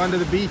washed up onto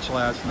the beach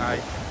last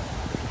night.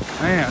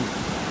 Man.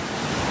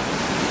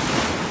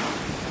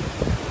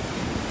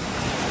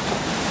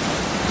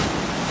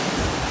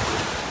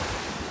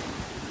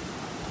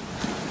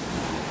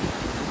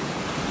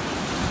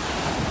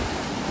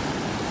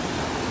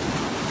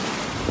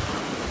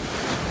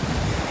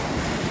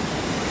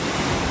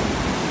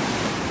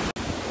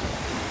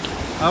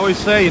 I always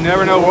say you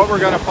never know what we're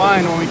going to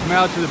find when we come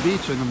out to the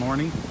beach in the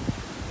morning.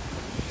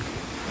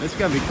 It's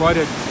going to be quite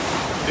a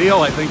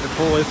deal, I think, to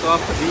pull this off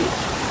the beach.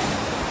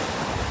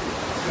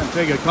 It's going to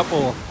take a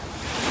couple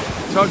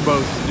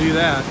tugboats to do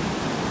that.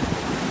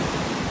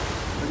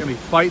 They're going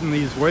to be fighting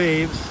these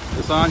waves,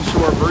 this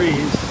onshore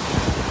breeze.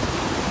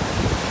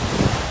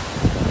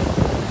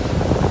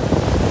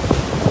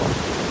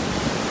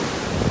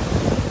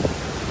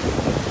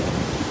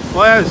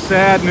 Well, that is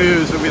sad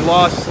news that we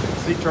lost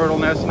sea turtle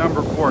nest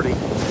number 40.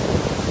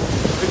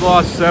 We've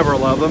lost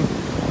several of them,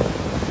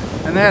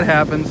 and that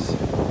happens.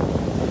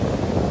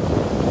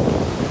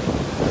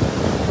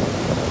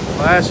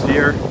 Last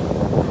year,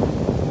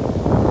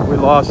 we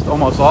lost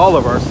almost all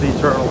of our sea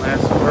turtle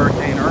nests in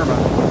Hurricane Irma.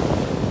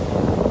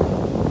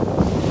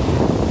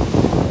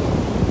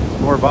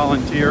 More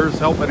volunteers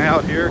helping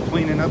out here,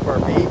 cleaning up our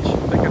beach,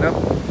 picking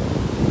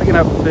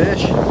up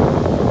fish.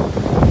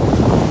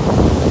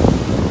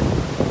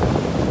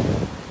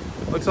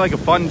 Looks like a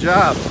fun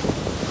job.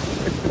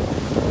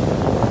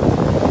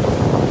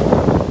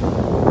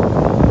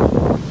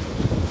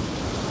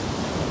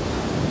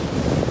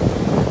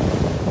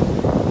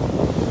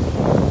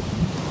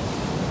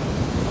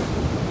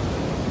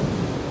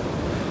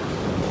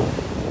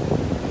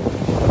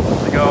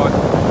 How's it going?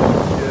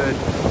 Good.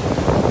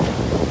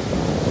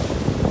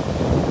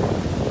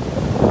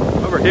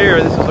 Over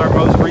here, this is our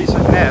most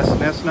recent nest,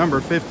 nest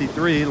number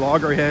 53,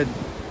 loggerhead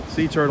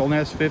Sea turtle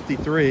nest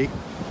 53. I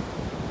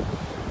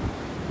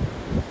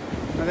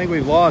think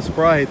we've lost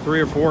probably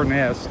 3 or 4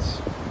 nests.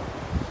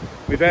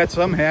 We've had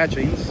some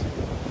hatchings.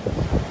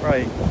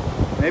 Probably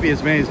maybe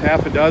as many as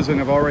half a dozen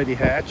have already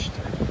hatched.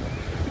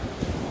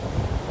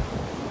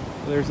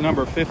 There's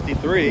number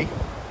 53.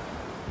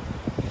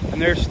 And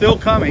they're still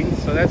coming,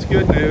 so that's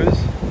good news.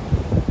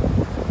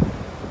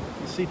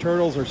 The sea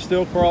turtles are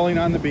still crawling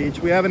on the beach.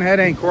 We haven't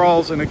had any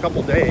crawls in a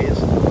couple days.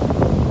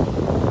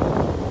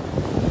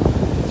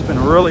 It's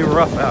been really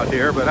rough out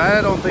here, but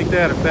I don't think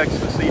that affects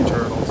the sea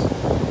turtles.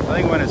 I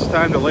think when it's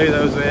time to lay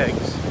those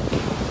eggs,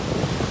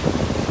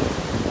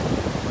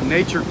 when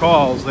nature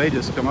calls, they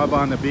just come up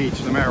on the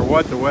beach no matter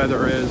what the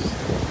weather is.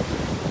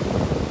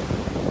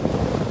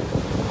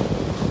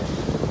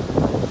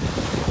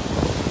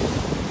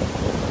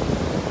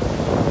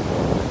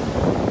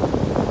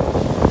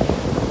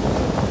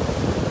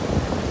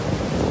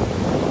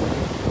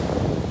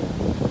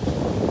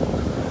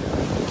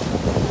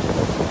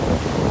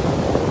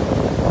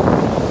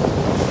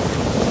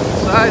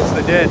 Besides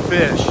the dead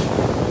fish,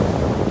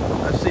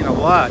 I've seen a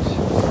lot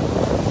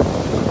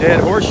of dead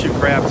horseshoe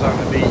crabs on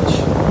the beach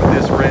with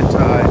this red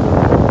tide.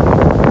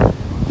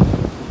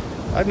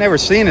 I've never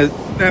seen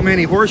that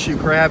many horseshoe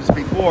crabs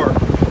before.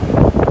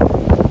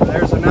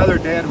 There's another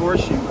dead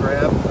horseshoe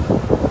crab.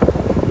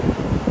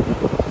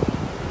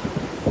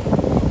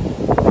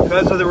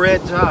 Because of the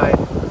red tide.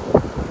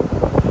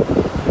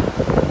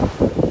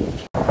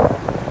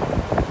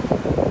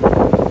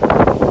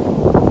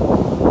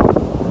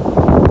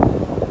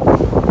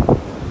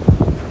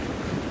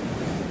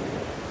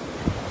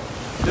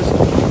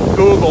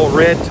 Google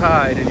red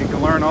tide and you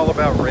can learn all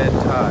about red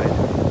tide.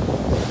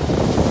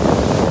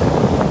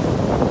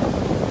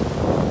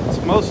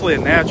 It's mostly a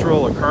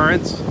natural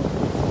occurrence.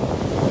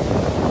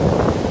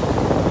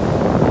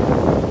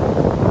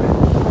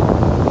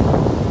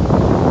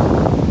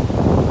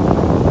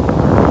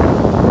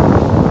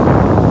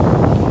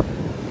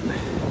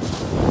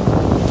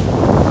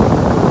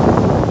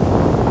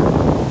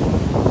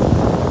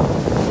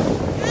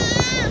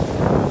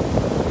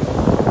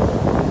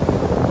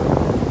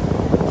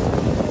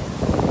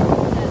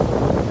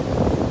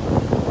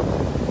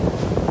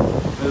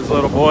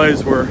 Little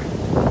boys were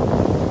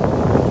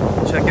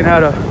checking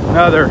out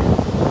another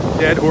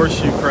dead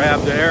horseshoe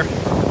crab there.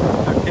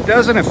 It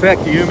doesn't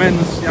affect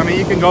humans. I mean,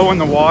 you can go in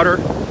the water.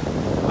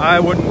 I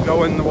wouldn't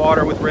go in the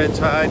water with red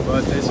tide,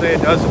 but they say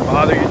it doesn't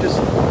bother you. Just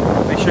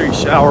make sure you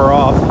shower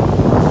off.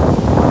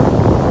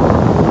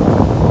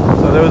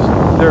 So those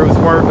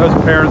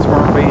parents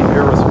weren't being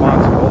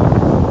irresponsible.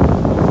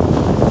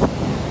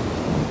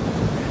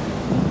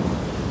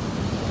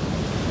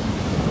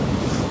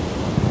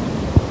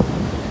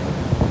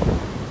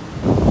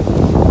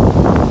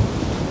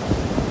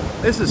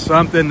 This is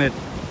something that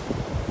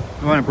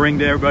I want to bring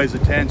to everybody's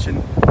attention.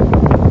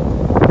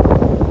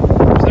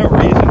 There's no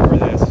reason for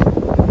this.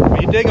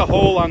 When you dig a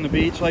hole on the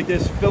beach like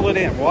this, fill it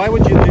in. Why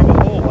would you dig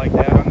a hole like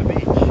that on the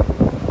beach?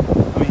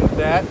 I mean,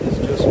 that is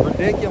just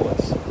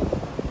ridiculous.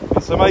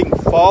 And somebody can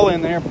fall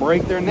in there and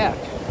break their neck.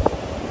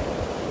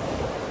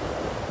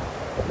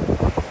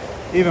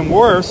 Even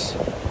worse,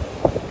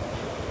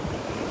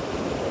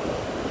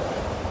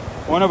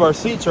 one of our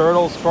sea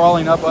turtles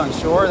crawling up on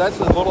shore. That's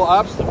a little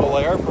obstacle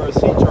there for a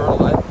sea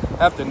turtle. I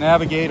have to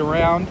navigate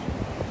around.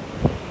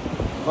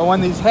 But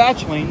when these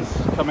hatchlings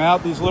come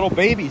out, these little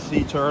baby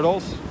sea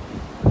turtles,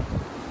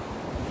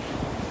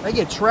 they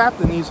get trapped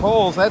in these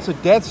holes. That's a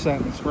death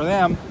sentence for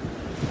them.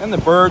 And the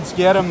birds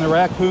get them, the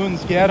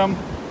raccoons get them.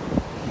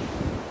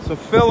 So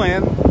fill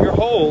in your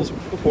holes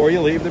before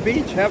you leave the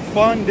beach. Have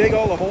fun, dig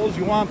all the holes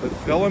you want, but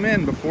fill them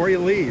in before you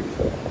leave.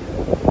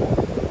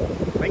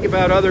 Think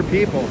about other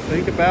people.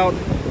 Think about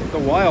the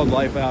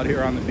wildlife out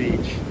here on the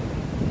beach.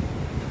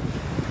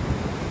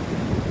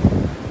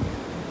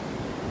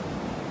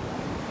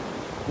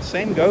 The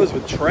same goes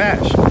with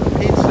trash, for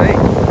Pete's sake.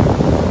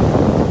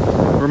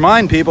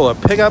 Remind people to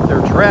pick up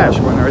their trash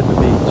when they're at the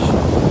beach.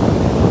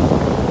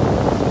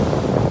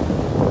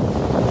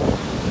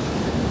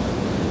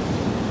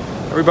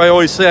 Everybody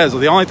always says,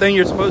 well, the only thing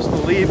you're supposed to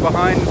leave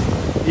behind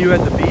you at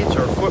the beach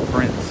are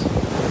footprints.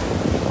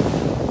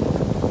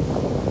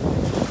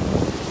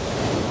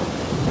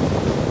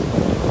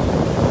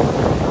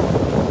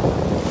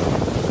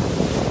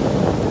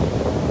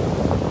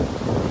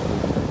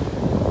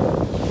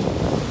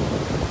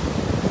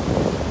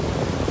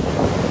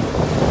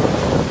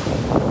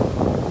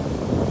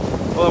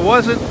 Well, it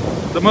wasn't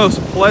the most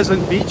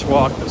pleasant beach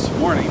walk this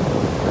morning.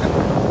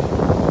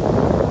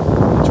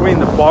 Between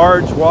the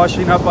barge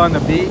washing up on the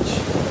beach,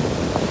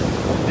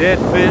 dead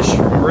fish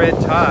from red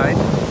tide.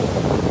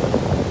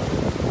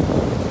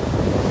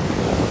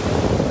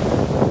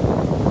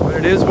 But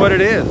it is what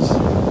it is.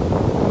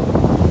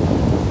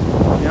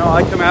 You know,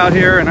 I come out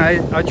here and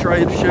I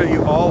try to show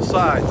you all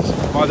sides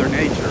of Mother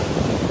Nature.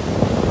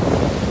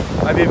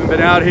 I've even been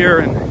out here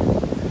in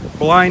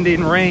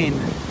blinding rain,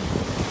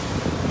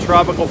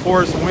 tropical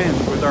force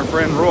winds with our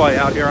friend Roy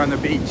out here on the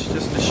beach,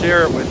 just to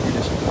share it with you,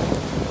 just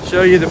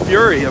show you the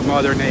fury of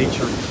Mother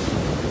Nature.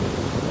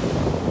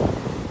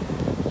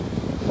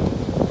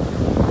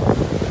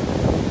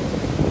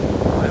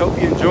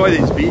 enjoy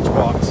these beach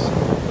walks.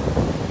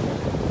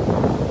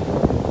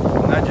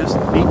 I'm not just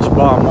a beach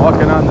bum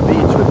walking on the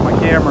beach with my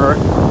camera.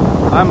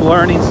 I'm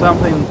learning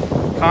something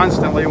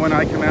constantly when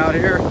I come out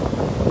here,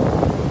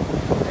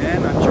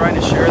 and I'm trying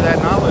to share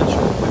that knowledge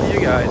with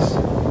you guys.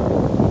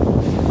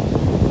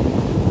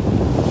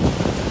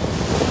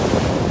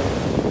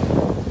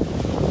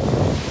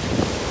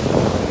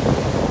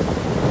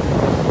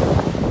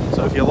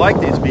 So if you like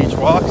these beach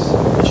walks,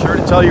 be sure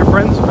to tell your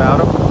friends about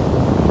them.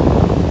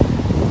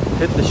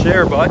 Hit the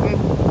share button.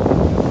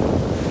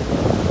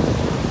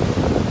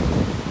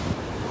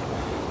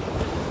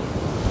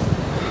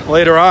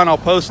 Later on, I'll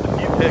post a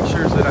few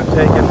pictures that I've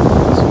taken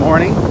this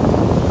morning,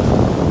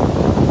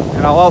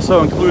 and I'll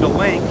also include a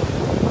link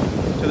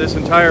to this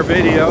entire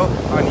video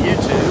on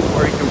YouTube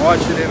where you can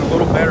watch it in a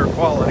little better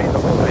quality, the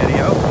whole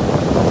video.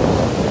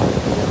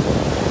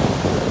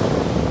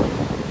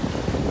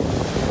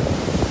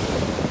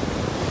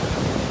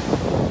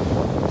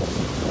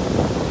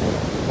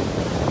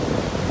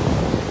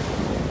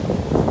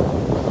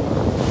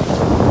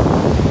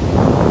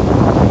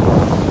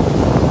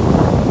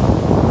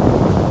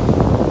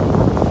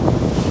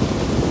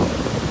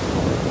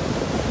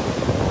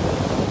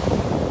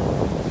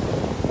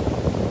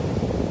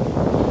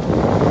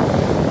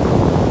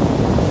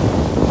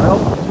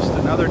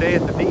 Another day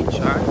at the beach,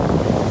 huh?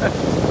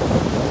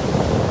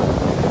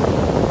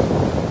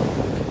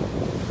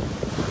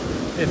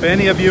 If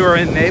any of you are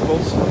in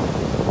Naples,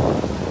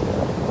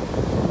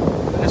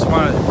 I just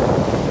want to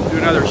do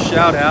another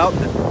shout out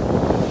that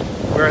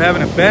we're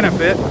having a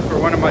benefit for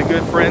one of my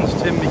good friends,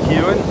 Tim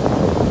McEwen,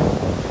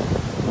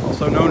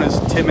 also known as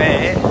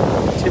Timmy.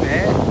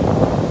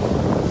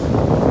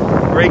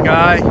 Great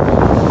guy,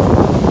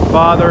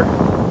 father.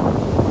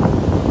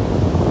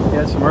 He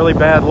had some really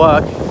bad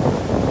luck.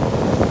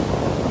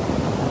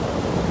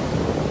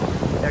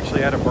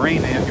 Had a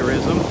brain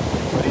aneurysm,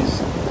 but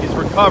he's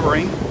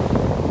recovering.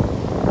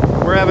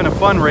 We're having a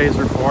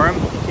fundraiser for him.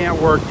 He can't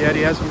work yet.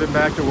 He hasn't been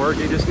back to work.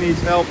 He just needs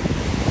help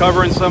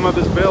covering some of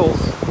his bills.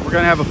 We're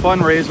going to have a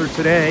fundraiser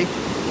today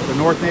at the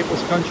North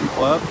Naples Country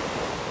Club.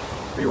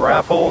 3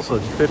 raffles, a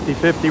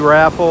 50-50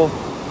 raffle,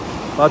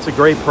 lots of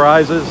great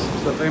prizes.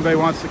 So if anybody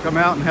wants to come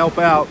out and help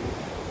out,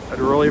 I'd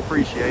really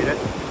appreciate it.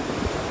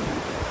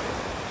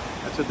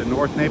 That's at the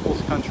North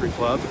Naples Country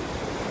Club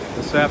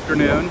this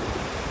afternoon.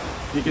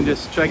 You can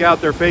just check out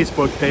their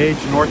Facebook page,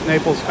 North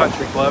Naples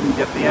Country Club, and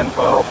get the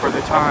info for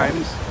the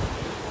times.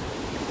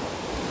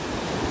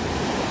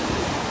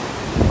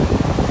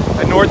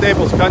 At North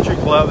Naples Country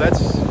Club,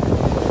 that's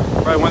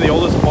probably one of the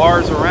oldest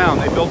bars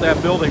around. They built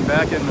that building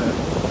back in the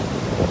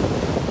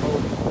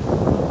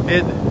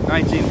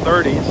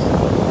mid-1930s.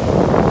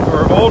 There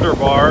were older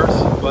bars,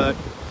 but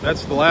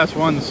that's the last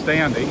one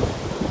standing.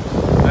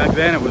 Back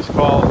then it was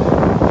called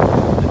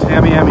the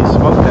Tamiami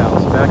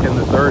Smokehouse back in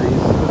the 30s.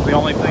 It was the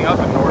only thing up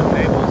in North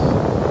Naples.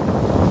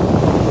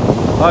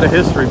 A lot of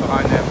history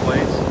behind that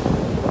place.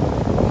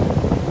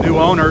 New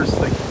owners,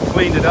 they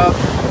cleaned it up.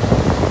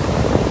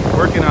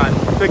 Working on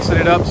fixing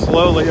it up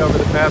slowly over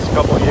the past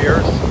couple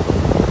years.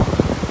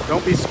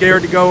 Don't be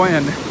scared to go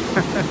in.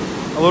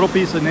 A little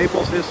piece of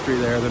Naples history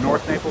there, the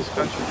North Naples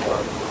Country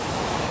Club.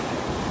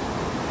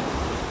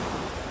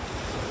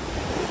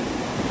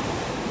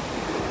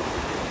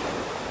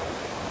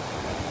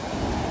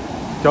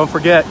 Don't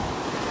forget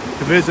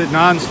to visit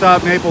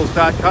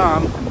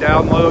nonstopnaples.com and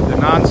download the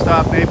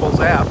Nonstop Naples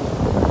app,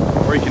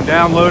 or you can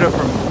download it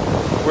from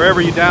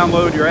wherever you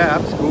download your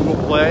apps, Google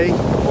Play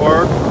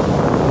or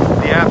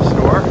the App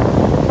Store.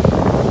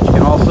 You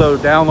can also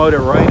download it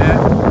right at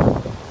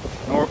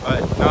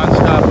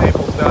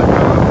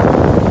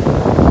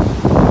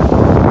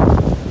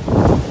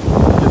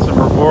nonstopnaples.com. Get some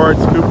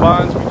rewards,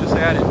 coupons. We just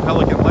added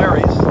Pelican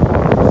Larry's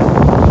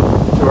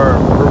to our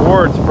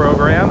rewards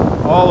program,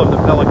 all of the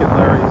Pelican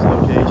Larry's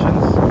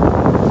locations.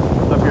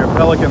 So if you're a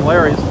Pelican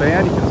Larry's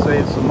fan, you can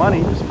save some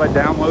money just by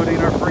downloading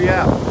our free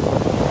app.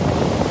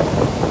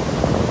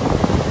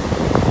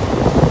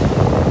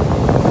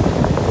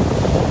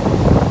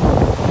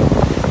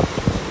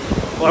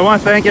 Well, I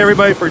want to thank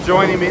everybody for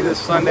joining me this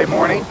Sunday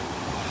morning.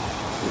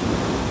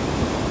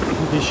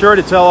 Be sure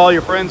to tell all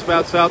your friends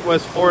about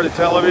Southwest Florida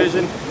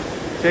Television.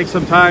 Take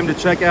some time to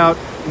check out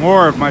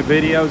more of my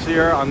videos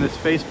here on this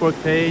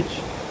Facebook page,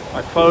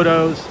 my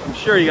photos. I'm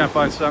sure you're going to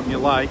find something you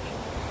like.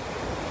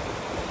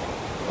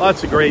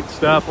 Lots of great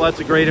stuff, lots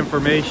of great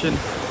information.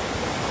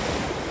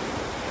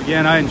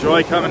 Again, I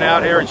enjoy coming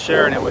out here and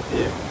sharing it with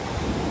you.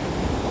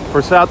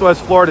 For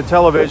Southwest Florida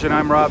Television,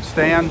 I'm Rob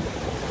Stan.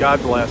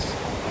 God bless.